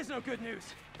 There is no good news.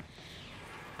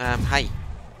 Hi.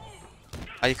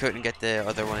 I couldn't get the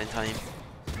other one in time.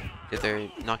 The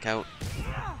other knockout.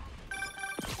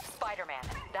 Spider-Man,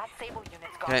 that Sable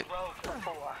unit's gone Okay. rogue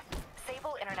before.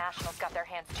 Sable International's got their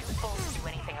hands too full to do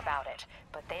anything about it,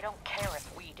 but they don't care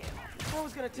if we do. I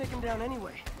was gonna take him down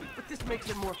anyway, but this makes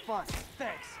it more fun.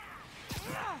 Thanks.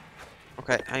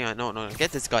 Okay, hang on. No, no, no.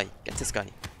 Get this guy. Get this guy.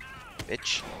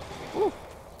 Bitch. Woo.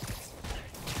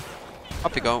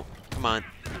 Up you go. Come on.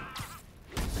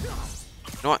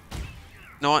 You know what?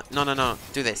 You know what? No, no, no.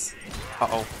 Do this.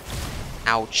 Uh-oh.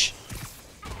 Ouch.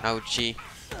 Ouchie.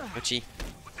 Ouchie.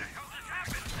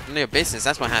 None of your business.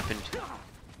 That's what happened.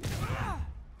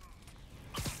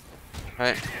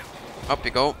 Alright. Up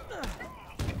you go.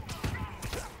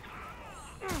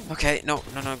 Okay. No,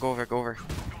 no, no. Go over. Go over.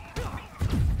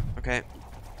 Okay.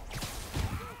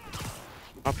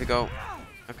 Up you go.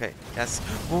 Okay. Yes.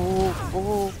 Oh,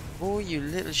 oh, oh, you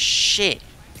little shit.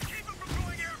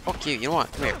 Fuck you. You know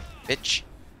what? Come here, bitch.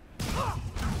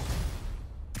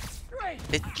 Great.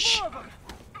 Bitch. More of them.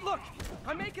 Look,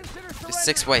 I may consider surrendering.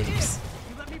 6 waves.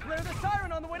 You let me blare the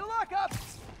siren on the way to lockup.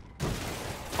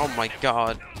 Oh my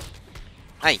god.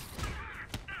 Hey.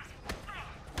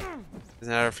 There's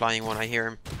another flying one. I hear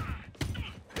him.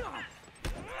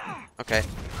 Okay.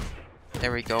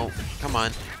 There we go. Come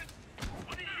on.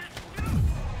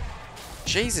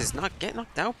 Jesus, not get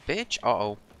knocked out, bitch.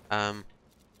 Uh-oh.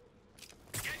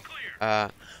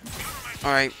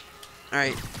 Alright.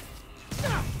 Alright.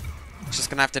 Just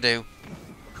gonna have to do.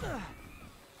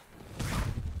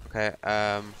 Okay,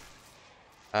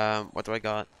 what do I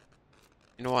got?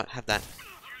 You know what? Have that.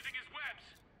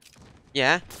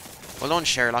 Yeah? Well done,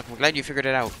 Sherlock. I'm glad you figured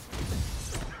it out.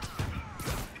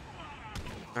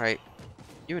 Alright.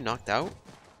 You were knocked out?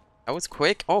 That was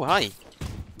quick. Oh, hi.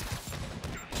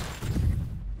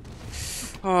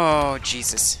 Oh,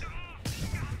 Jesus.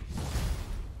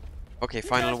 Okay,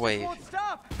 final wave. Won't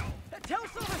stop. Tell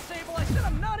Silver Sable I said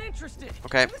I'm not interested.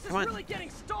 Okay, This come on. is really getting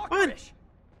on. stalkerish.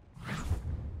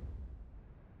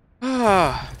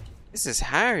 Ah, this is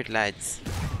hard, lads.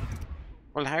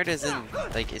 Well, hard as in,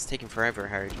 like, it's taking forever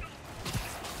hard.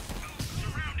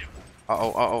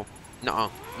 Uh-oh, uh-oh. Nuh-uh.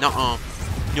 Nuh-uh.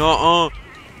 Nuh-uh.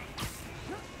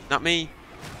 Not me.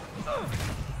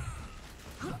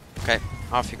 Okay,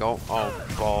 off you go. Oh,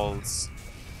 balls.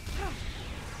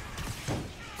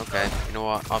 Okay, you know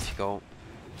what? Off you go.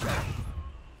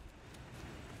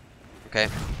 Okay.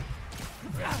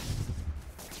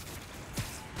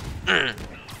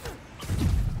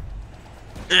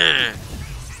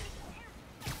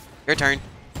 Your turn.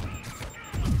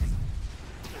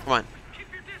 Come on.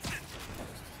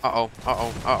 Uh-oh,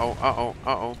 uh-oh, uh-oh, uh-oh,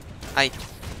 uh-oh. Hi.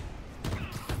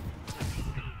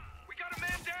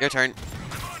 Your turn.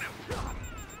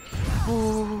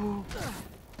 Ooh.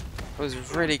 That was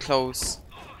really close.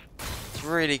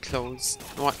 Really close.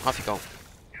 You know what? Off you go.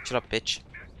 Shut up, bitch.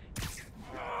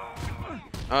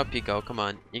 Up you go. Come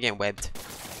on. You're getting webbed.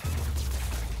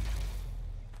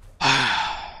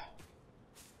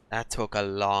 That took a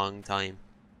long time.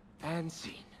 And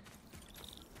scene.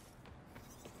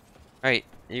 Alright,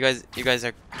 you guys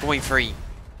are going free.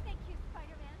 Thank you,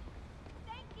 Spider-Man.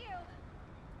 Thank you.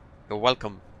 You're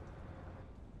welcome.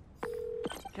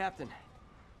 Captain,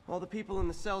 all the people in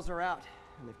the cells are out,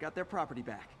 and they've got their property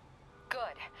back. Good.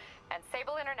 And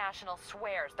Sable International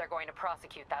swears they're going to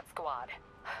prosecute that squad.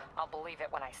 I'll believe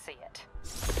it when I see it.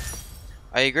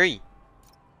 I agree.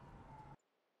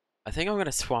 I think I'm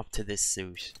gonna swap to this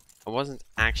suit. I wasn't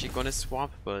actually gonna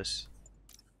swap, but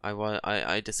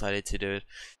I decided to do it.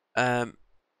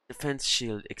 Defense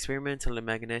shield. Experimental and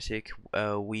magnetic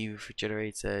weave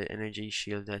generates an energy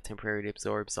shield that temporarily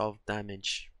absorbs all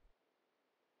damage.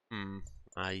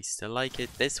 I still like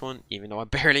it. This one, even though I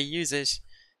barely use it.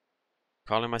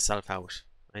 Calling myself out.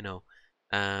 I know.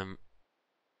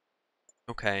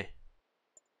 Okay.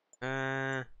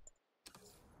 I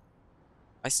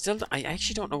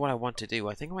actually don't know what I want to do.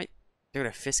 I think I might do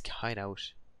a Fisk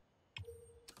hideout.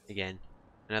 Again.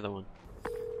 Another one.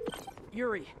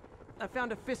 Yuri, I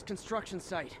found a Fisk construction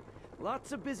site.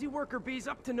 Lots of busy worker bees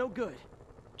up to no good.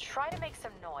 Try to make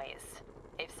some noise.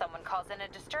 If someone calls in a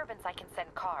disturbance, I can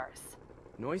send cars.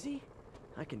 Noisy?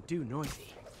 I can do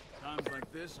noisy. Times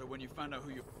like this are when you find out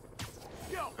who you...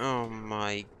 Yo! Oh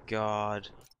my god.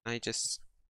 I just...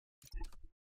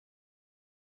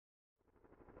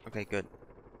 Okay, good.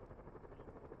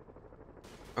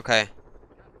 Okay.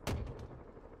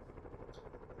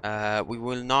 We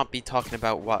will not be talking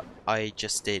about what I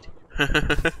just did.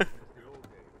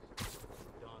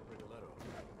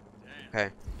 Okay.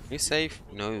 You safe?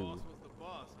 No.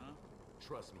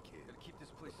 Trust me, kid. Gotta keep this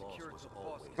place secure until the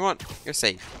boss Come on, you're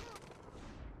safe.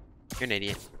 You're an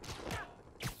idiot.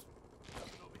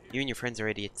 You and your friends are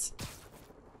idiots.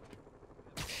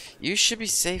 You should be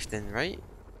safe then, right?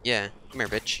 Yeah. Come here,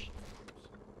 bitch.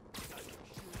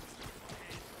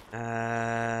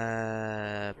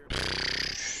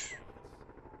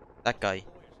 That guy.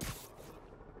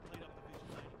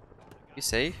 You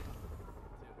safe?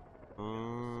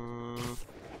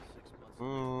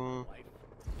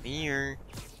 Here.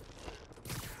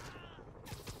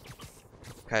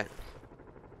 Okay.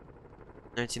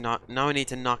 Now I need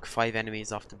to knock 5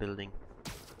 enemies off the building.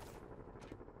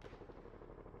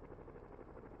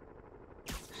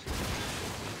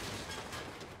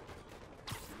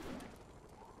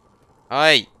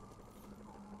 Hi.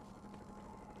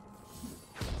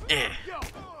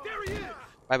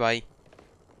 Bye bye.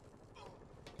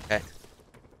 Okay.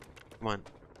 Come on.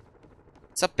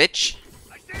 What's up, bitch?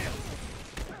 Can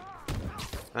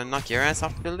I knock your ass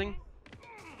off the building?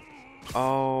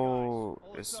 Oh,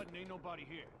 there's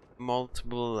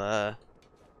multiple,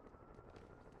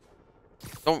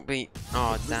 Don't be.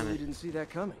 Oh, damn I it. didn't see that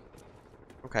coming.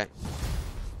 Okay.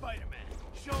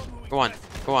 Go on.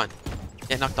 Go on.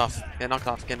 Get knocked off. Get knocked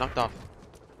off. Get knocked off.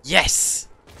 Yes!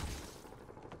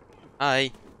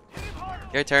 Hi.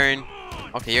 Your turn.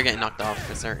 Okay, you're getting knocked off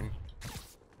for certain.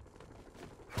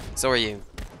 So are you.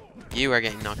 You are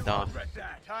getting knocked off.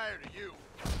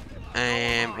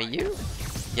 Are you?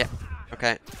 Yep.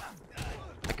 Okay.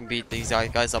 I can beat these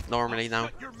guys up normally now.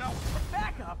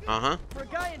 Uh-huh. For a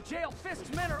guy in jail, Fisk's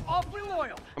men are awfully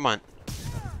loyal. Come on.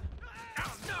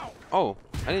 Oh,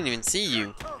 I didn't even see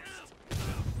you.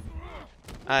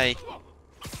 Hi.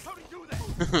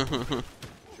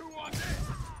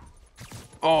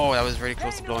 Oh, that was really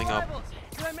close to blowing up.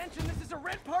 Did I mention this is a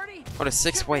rent party? Oh, there's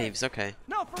 6 waves. Okay.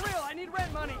 No, for real, I need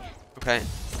rent money. Okay.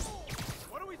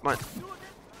 Come on.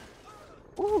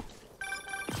 Ooh.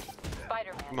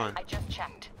 Spider-Man, Come on. I just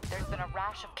checked. There's been a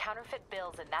rash of counterfeit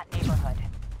bills in that neighborhood.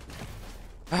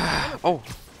 Oh.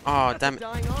 Oh, damn it.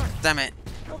 Dying arm. Damn it.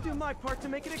 I'll do my part to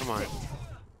make it Come on. extinct.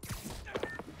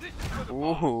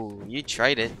 Ooh, you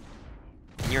tried it.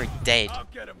 You're dead. I'll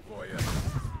get him for you.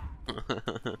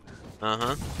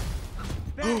 Uh-huh.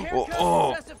 Bad Oh, haircut,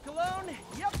 oh. excessive cologne.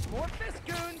 Yep, more Fisk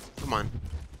goons. Come on.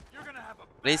 You're gonna have a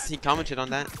At least he commented on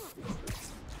that.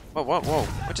 Whoa, whoa, whoa.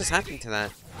 What just happened to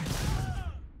that?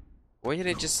 Why did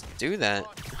it just do that?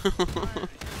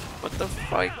 What the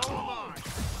fuck?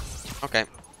 Okay.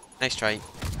 Nice try.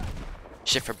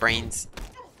 Shit for brains.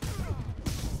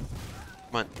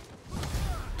 Come on.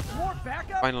 More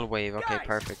backup. Final wave. Okay, Guys,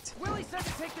 perfect. Willie said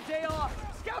to take the day off.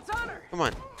 Scout's honor. Come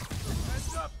on.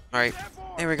 Alright.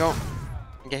 There we go.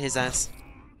 Get his ass.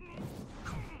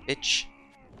 Bitch.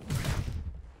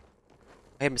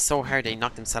 I hit him so hard that he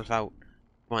knocked himself out.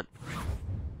 Come on.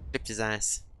 Flipped his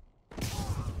ass.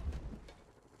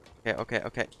 Okay, okay,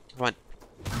 okay. Come on.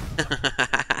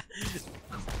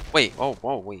 Wait, oh,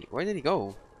 whoa, wait. Where did he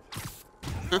go?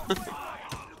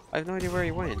 I have no idea where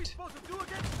he went.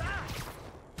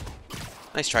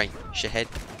 Nice try, shithead.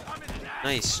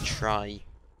 Nice try.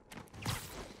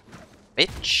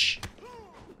 Bitch.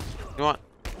 You know what?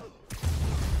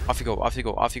 Off you go, off you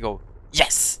go, off you go.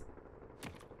 Yes!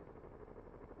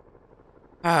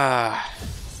 Ah.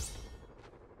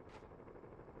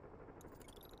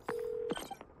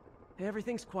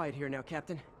 Everything's quiet here now,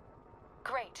 Captain.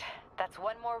 Great. That's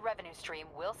one more revenue stream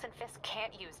Wilson Fisk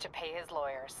can't use to pay his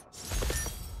lawyers.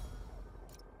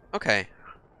 Okay.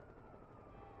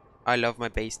 I love my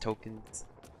base tokens.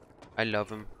 I love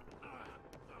them.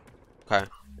 Okay.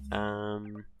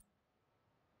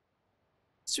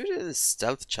 Let's do the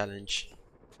stealth challenge.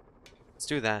 Let's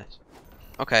do that.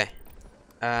 Okay.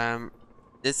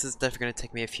 This is definitely gonna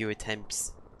take me a few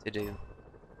attempts to do.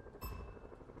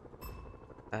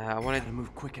 I wanna Gotta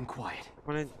move quick and quiet.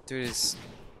 do this,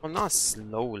 well, not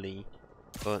slowly,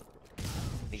 but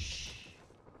like,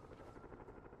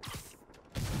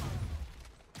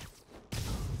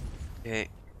 okay.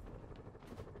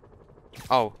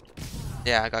 Oh,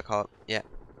 yeah, I got caught. Yeah,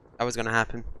 that was gonna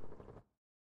happen.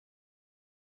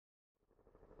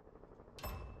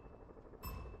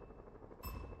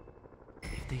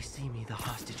 If they see me, the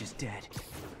hostage is dead.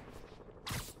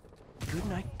 Good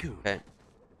night, Goo. Okay,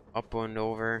 up and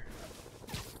over.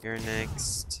 You're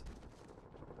next.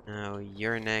 Now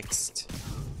you're next.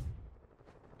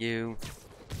 You.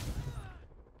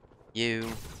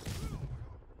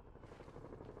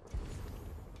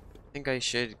 I think I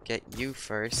should get you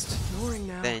first. Ignoring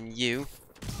now. Then you.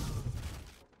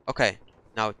 Okay,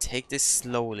 now take this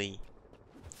slowly.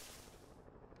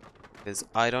 Because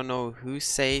I don't know who's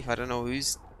safe, I don't know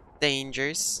who's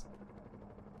dangerous.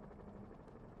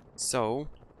 So,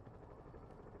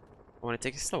 I want to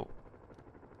take it slow.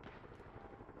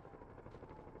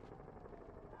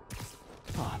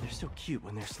 Oh, they're so cute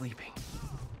when they're sleeping.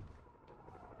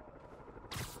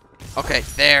 Okay,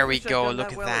 there we Wish I'd go, done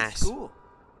look at well that. school.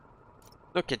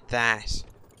 Look at that.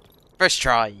 First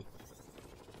try.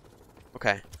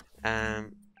 Okay, I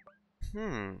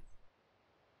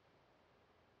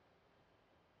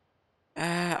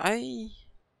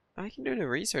can do the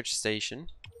research station.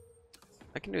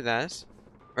 I can do that.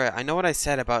 Right, I know what I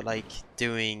said about like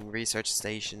doing research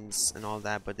stations and all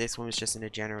that, but this one was just in a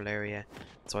general area,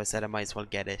 so I said I might as well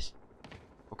get it.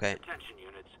 Okay. Attention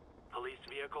units. Police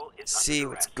vehicle is See under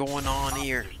what's arrest. going on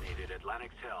here. Officers needed at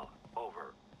Lennox Hill.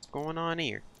 Over. What's going on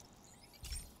here?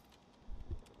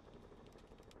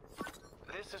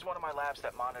 This is one of my labs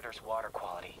that monitors water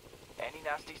quality. Any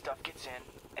nasty stuff gets in,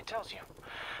 it tells you.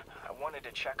 I wanted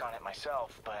to check on it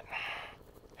myself, but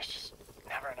there's just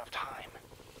never enough time.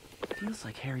 Feels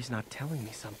like Harry's not telling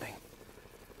me something.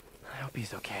 I hope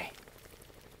he's okay.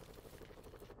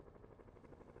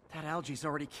 That algae's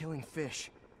already killing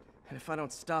fish. And if I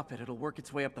don't stop it, it'll work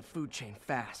its way up the food chain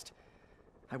fast.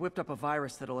 I whipped up a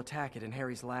virus that'll attack it in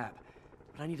Harry's lab.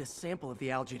 But I need a sample of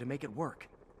the algae to make it work.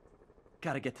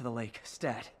 Gotta get to the lake,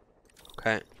 stat.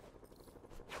 Okay.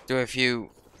 Do a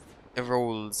few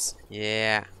rolls.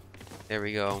 Yeah. There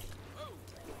we go.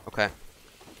 Okay.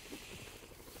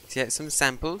 Let's get some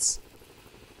samples.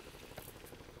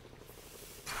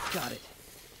 Got it.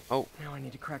 Oh. Now I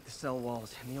need to crack the cell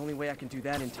walls, and the only way I can do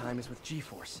that in time is with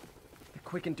G-force. The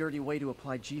quick and dirty way to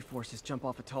apply G-force is jump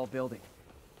off a tall building.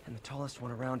 And the tallest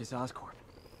one around is Oscorp.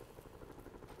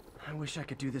 I wish I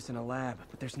could do this in a lab,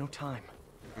 but there's no time.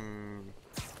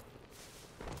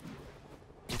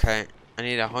 Okay. I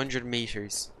need 100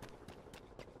 meters.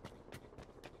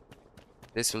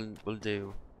 This will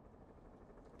do.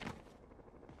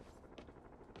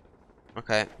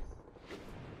 Okay.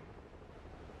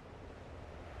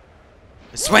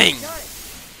 Swing!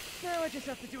 Now I just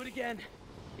have to do it again.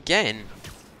 Again?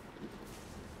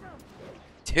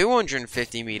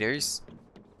 250 meters?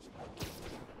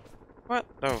 What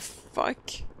the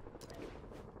fuck?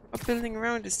 A building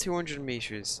around is 200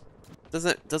 meters.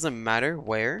 Doesn't matter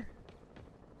where?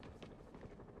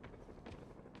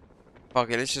 Fuck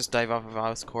it, let's just dive off of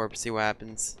Oscorp, see what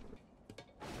happens.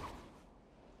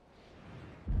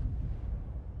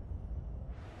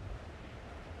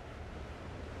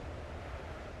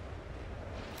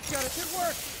 Got it, good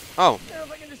work! Oh. Now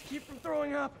if I can just keep from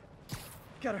throwing up.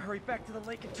 Gotta hurry back to the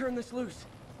lake and turn this loose.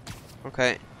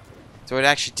 Okay. So it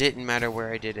actually didn't matter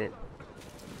where I did it.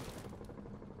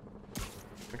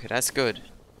 Okay, that's good.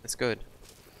 That's good.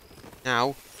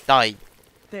 Now, die.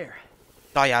 There.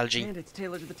 Die, algae. And it's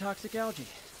tailored to the toxic algae.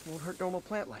 Won't hurt normal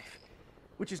plant life.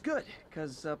 Which is good,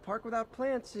 because a park without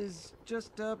plants is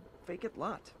just a vacant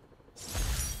lot.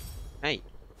 Hey.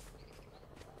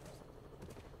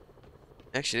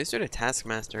 Actually, let's do the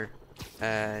Taskmaster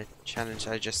challenge.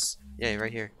 Yeah,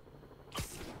 right here.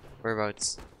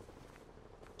 Whereabouts?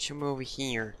 Show me over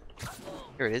here.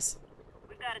 Here it is.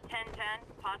 We've got a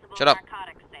 10-10 possible Shut up.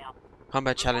 narcotics sale.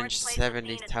 Combat Report challenge place was seen at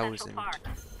 70,000. Central Park.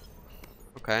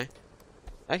 Okay.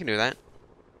 I can do that.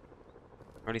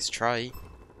 Or at least try.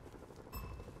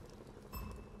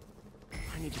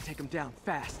 I need to take him down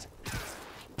fast.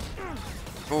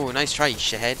 Oh, nice try,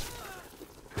 shithead.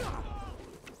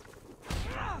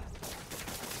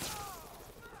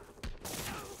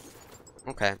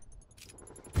 Okay.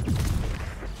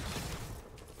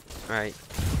 Alright.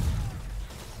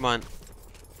 Come on.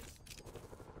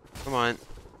 Come on.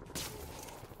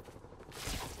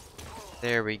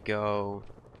 There we go.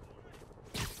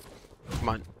 Come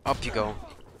on. Up you go.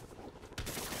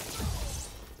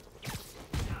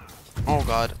 Oh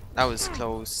god. That was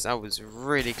close. That was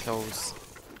really close.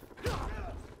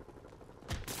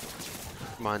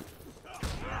 Come on.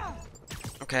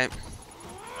 Okay.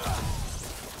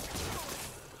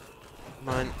 Come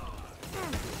on.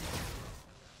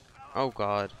 Oh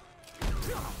god.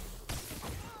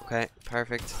 Okay,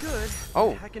 perfect. Good.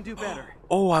 Oh! I can do better.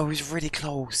 Oh, I was really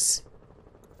close.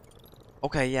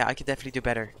 Okay, yeah, I could definitely do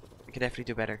better. I could definitely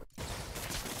do better.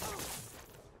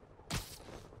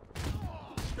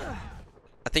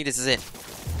 I think this is it.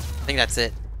 I think that's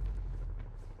it.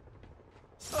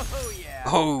 Oh yeah.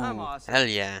 Oh, I'm awesome. hell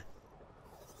yeah.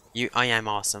 I am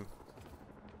awesome.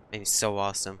 Maybe so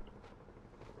awesome.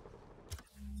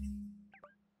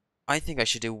 I think I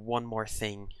should do one more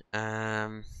thing.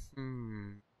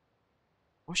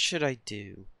 What should I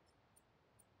do?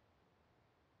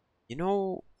 You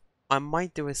know, I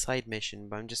might do a side mission,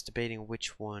 but I'm just debating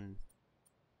which one.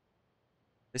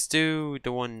 Let's do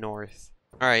the one north.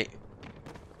 Alright.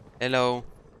 Hello.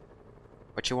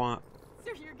 What you want?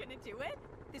 So you're gonna do it?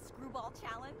 The Screwball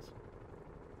challenge?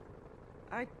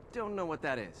 I don't know what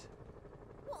that is.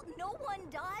 Well, no one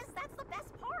does. That's the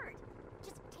best part.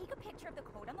 Just take a picture of the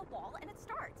code on the wall and it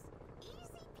starts.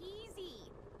 Easy peasy.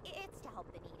 It's to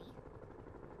help the needy.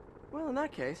 Well, in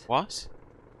that case. What?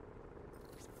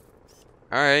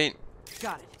 Alright.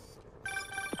 Got it.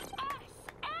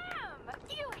 SM!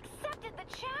 You accepted the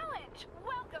challenge!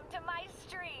 Welcome to my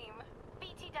stream!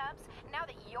 BT Dubs, now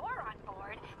that you're on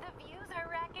board, the views are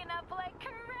racking up like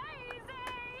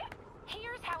crazy!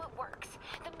 Here's how it works.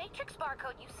 The Matrix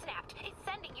barcode you snapped is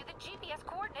sending you the GPS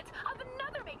coordinates of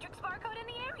another Matrix barcode in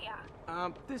the area.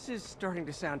 This is starting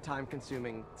to sound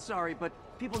time-consuming. Sorry, but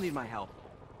people need my help.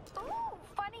 Ooh,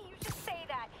 funny you should say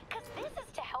that, because this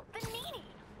is to help the needy.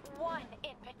 One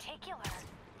in particular.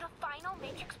 The final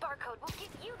Matrix barcode will give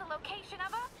you the location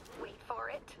of a... wait for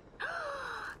it.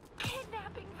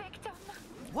 Kidnapping victim.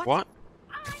 What?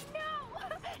 I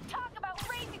know! Talk about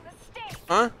raising the stakes.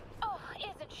 Huh? Oh,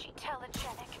 isn't she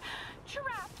telegenic?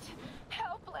 Trapped.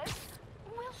 Helpless.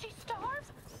 Will she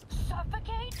starve?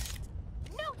 Suffocate?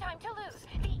 No time to lose.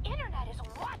 The internet is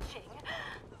watching.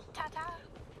 Ta-ta.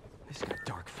 This got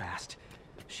dark fast.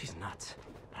 She's nuts.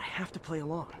 But I have to play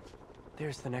along.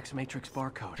 There's the next Matrix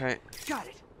barcode. Okay. Got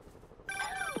it.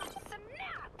 Oh,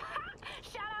 snap!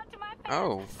 Shout out to my fans.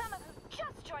 Oh. Some of who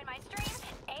just joined my stream.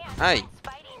 And Hey.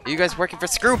 Spidey Are you guys working for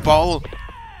Marvel. Screwball?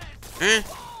 Huh?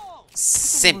 Someone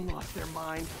Simp. lost their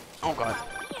mind. Oh god.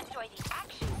 While we enjoy the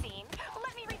action scene,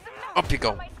 let me read some notes Up you go.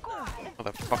 from my squad.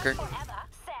 Motherfucker. Emma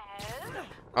says,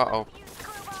 Uh-oh. "You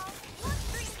Screwball, your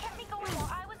stream kept me going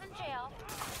while I was in jail."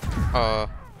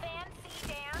 Fancy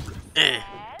Dan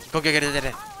says, Go get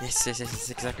it. Yes, it's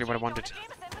exactly what I wanted.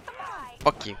 Jameson with the pie.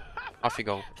 Fuck you. Off you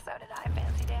go. So did I,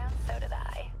 Fancy Dan. So did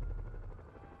I.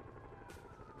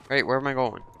 Right, where am I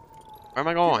going? Where am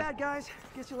I Too going? bad, guys.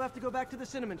 Guess you'll have to go back to the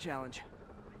cinnamon challenge.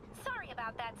 Sorry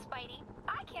about that, Spidey.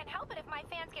 I can't help it if my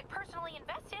fans get personally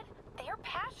invested. They're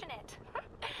passionate.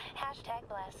 Hashtag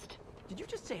blessed. Did you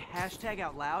just say hashtag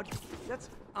out loud? That's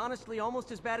honestly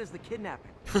almost as bad as the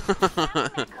kidnapping. That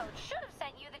code should have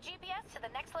sent you the GPS to the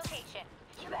next location.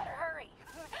 You better hurry.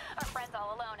 Our friend's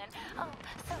all alone and, oh,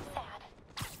 so sad.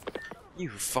 You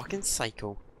fucking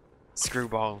psycho.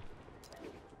 Screwball.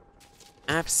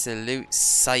 Absolute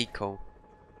psycho.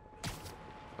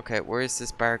 Okay, where is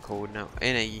this barcode now?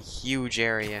 In a huge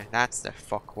area. That's the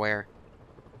fuck where.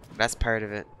 That's part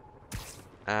of it.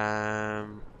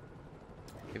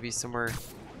 Maybe somewhere.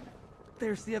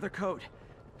 There's the other code.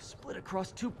 Split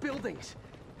across 2 buildings.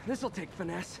 This'll take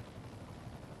finesse.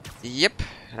 Yep,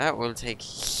 that will take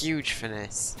huge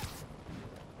finesse.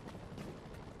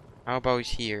 How about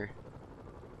here?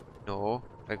 No,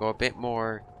 if I go a bit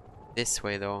more this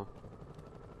way though.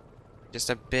 Just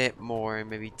a bit more and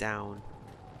maybe down.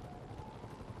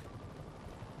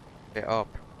 A bit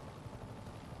up.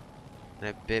 And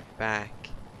a bit back.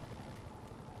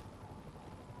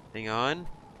 Hang on.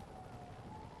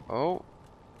 Oh.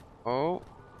 Oh.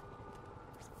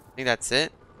 I think that's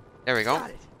it. There we go.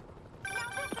 Got it. Now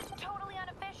this is totally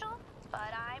unofficial,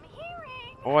 but I'm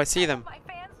hearing. Oh, I see them. My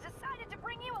fans decided to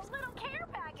bring you a little care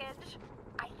package.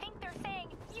 I think they're saying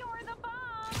you're the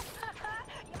bomb.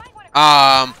 You might want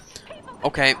to.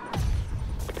 Okay.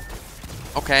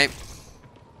 Okay.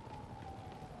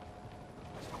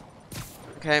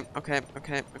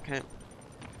 Okay.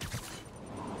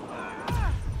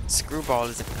 Screwball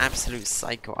is an absolute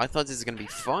psycho. I thought this was gonna be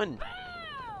fun.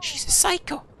 She's a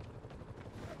psycho.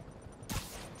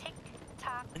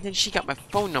 And then she got my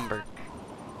phone number.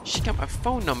 She got my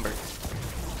phone number.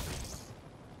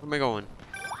 Where am I going?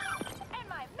 And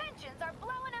my mentions are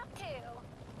blowing up too.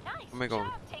 Nice Where am I going?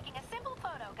 job taking a simple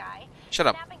photo, guy. Shut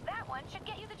up. Snapping that one should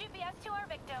get you the GPS to our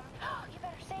victim. You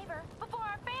better save her before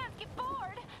our fans get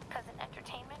bored. Cause in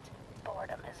entertainment,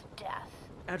 boredom is death.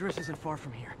 Address isn't far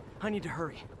from here. I need to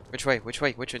hurry. Which way? Which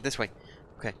way? Which way? This way.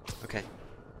 Okay. Okay.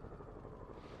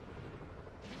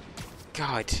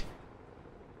 God.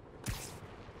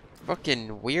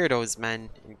 Fucking weirdos,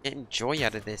 man. You're getting joy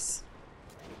out of this.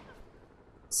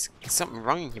 Something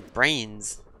wrong in your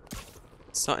brains.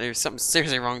 There's something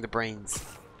seriously wrong with the brains.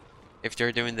 If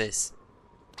they're doing this.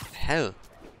 Hell.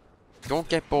 Don't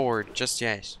get bored just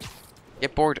yet.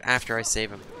 Get bored after I save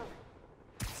him.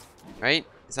 Right?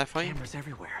 Is that fine? Cameras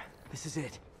everywhere. This is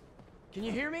it. Can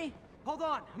you hear me? Hold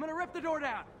on. I'm gonna rip the door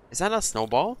down. Is that a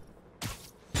snowball?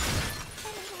 Oh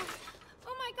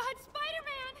my god,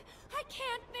 Spider-Man! I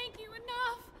can't thank you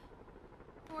enough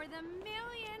for the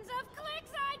millions of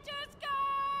clicks I just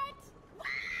got!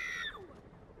 Wow!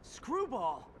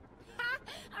 Screwball! Ha!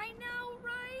 I know,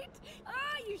 right?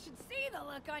 Ah, you should see the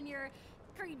look on your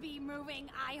creepy moving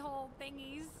eye hole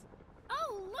thingies.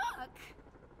 Oh, look!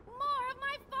 More of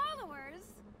my followers!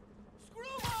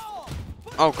 Screwball!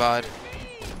 Oh god.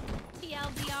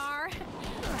 TLDR. I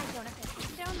don't have to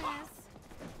condone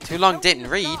this. Too long didn't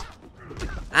read.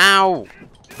 Ow!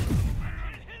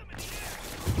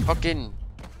 Fucking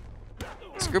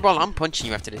Screwball, I'm punching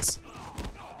you after this.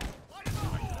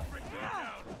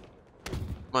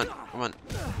 Come on, come on.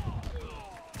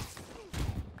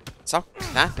 Stop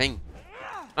snapping.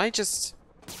 I just...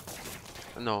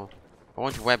 No. I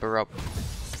want to web her up.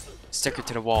 Stick her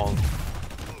to the wall.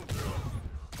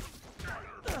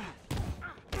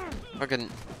 Fucking...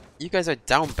 You guys are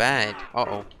down bad.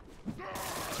 Uh-oh.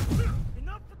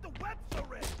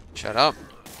 Shut up.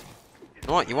 You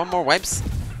know what? You want more webs?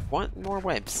 Want more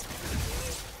webs?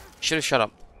 Should have shut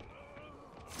up.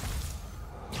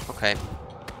 Okay.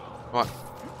 What?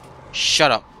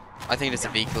 Shut up. I think it's a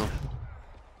vehicle.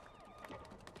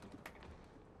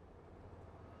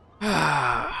 LOL.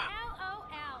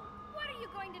 What are you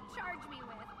going to charge me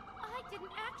with? I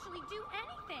didn't actually do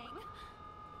anything.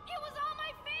 It was all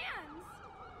my fans.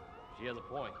 She has a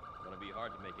point. It's gonna be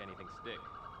hard to make anything stick.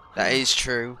 That is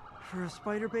true. For a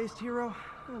spider-based hero,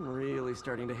 I'm really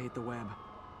starting to hate the web.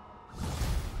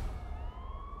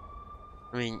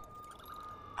 I mean,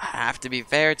 I have to be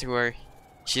fair to her.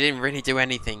 She didn't really do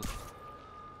anything.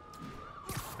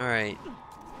 Alright.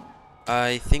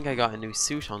 I think I got a new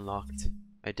suit unlocked.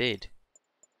 I did.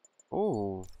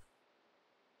 Oh.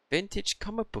 Vintage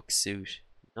comic book suit.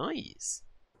 Nice.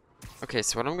 Okay,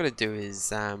 so what I'm gonna do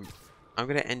is, I'm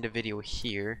gonna end the video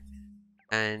here.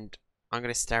 And I'm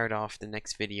gonna start off the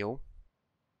next video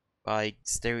by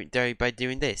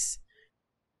doing this.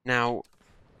 Now,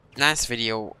 last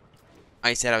video,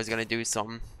 I said I was gonna do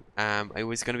something. I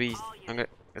was gonna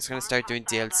start doing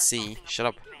DLC. Shut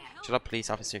up, police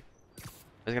officer.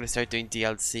 I was gonna start doing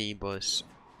DLC, but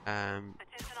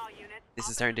this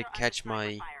is starting to catch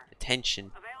my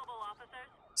attention.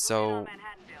 So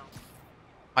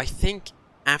I think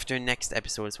after next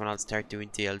episode is when I'll start doing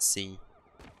DLC.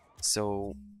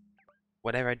 So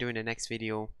whatever I do in the next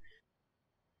video,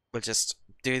 we'll just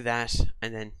do that,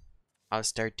 and then I'll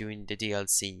start doing the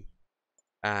DLC.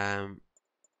 And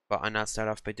I'll start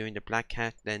off by doing the Black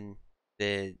Cat, then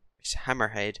the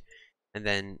Hammerhead, and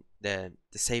then the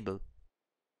Sable.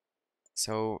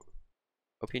 So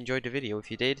hope you enjoyed the video.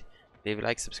 If you did, leave a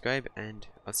like, subscribe, and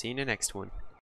I'll see you in the next one.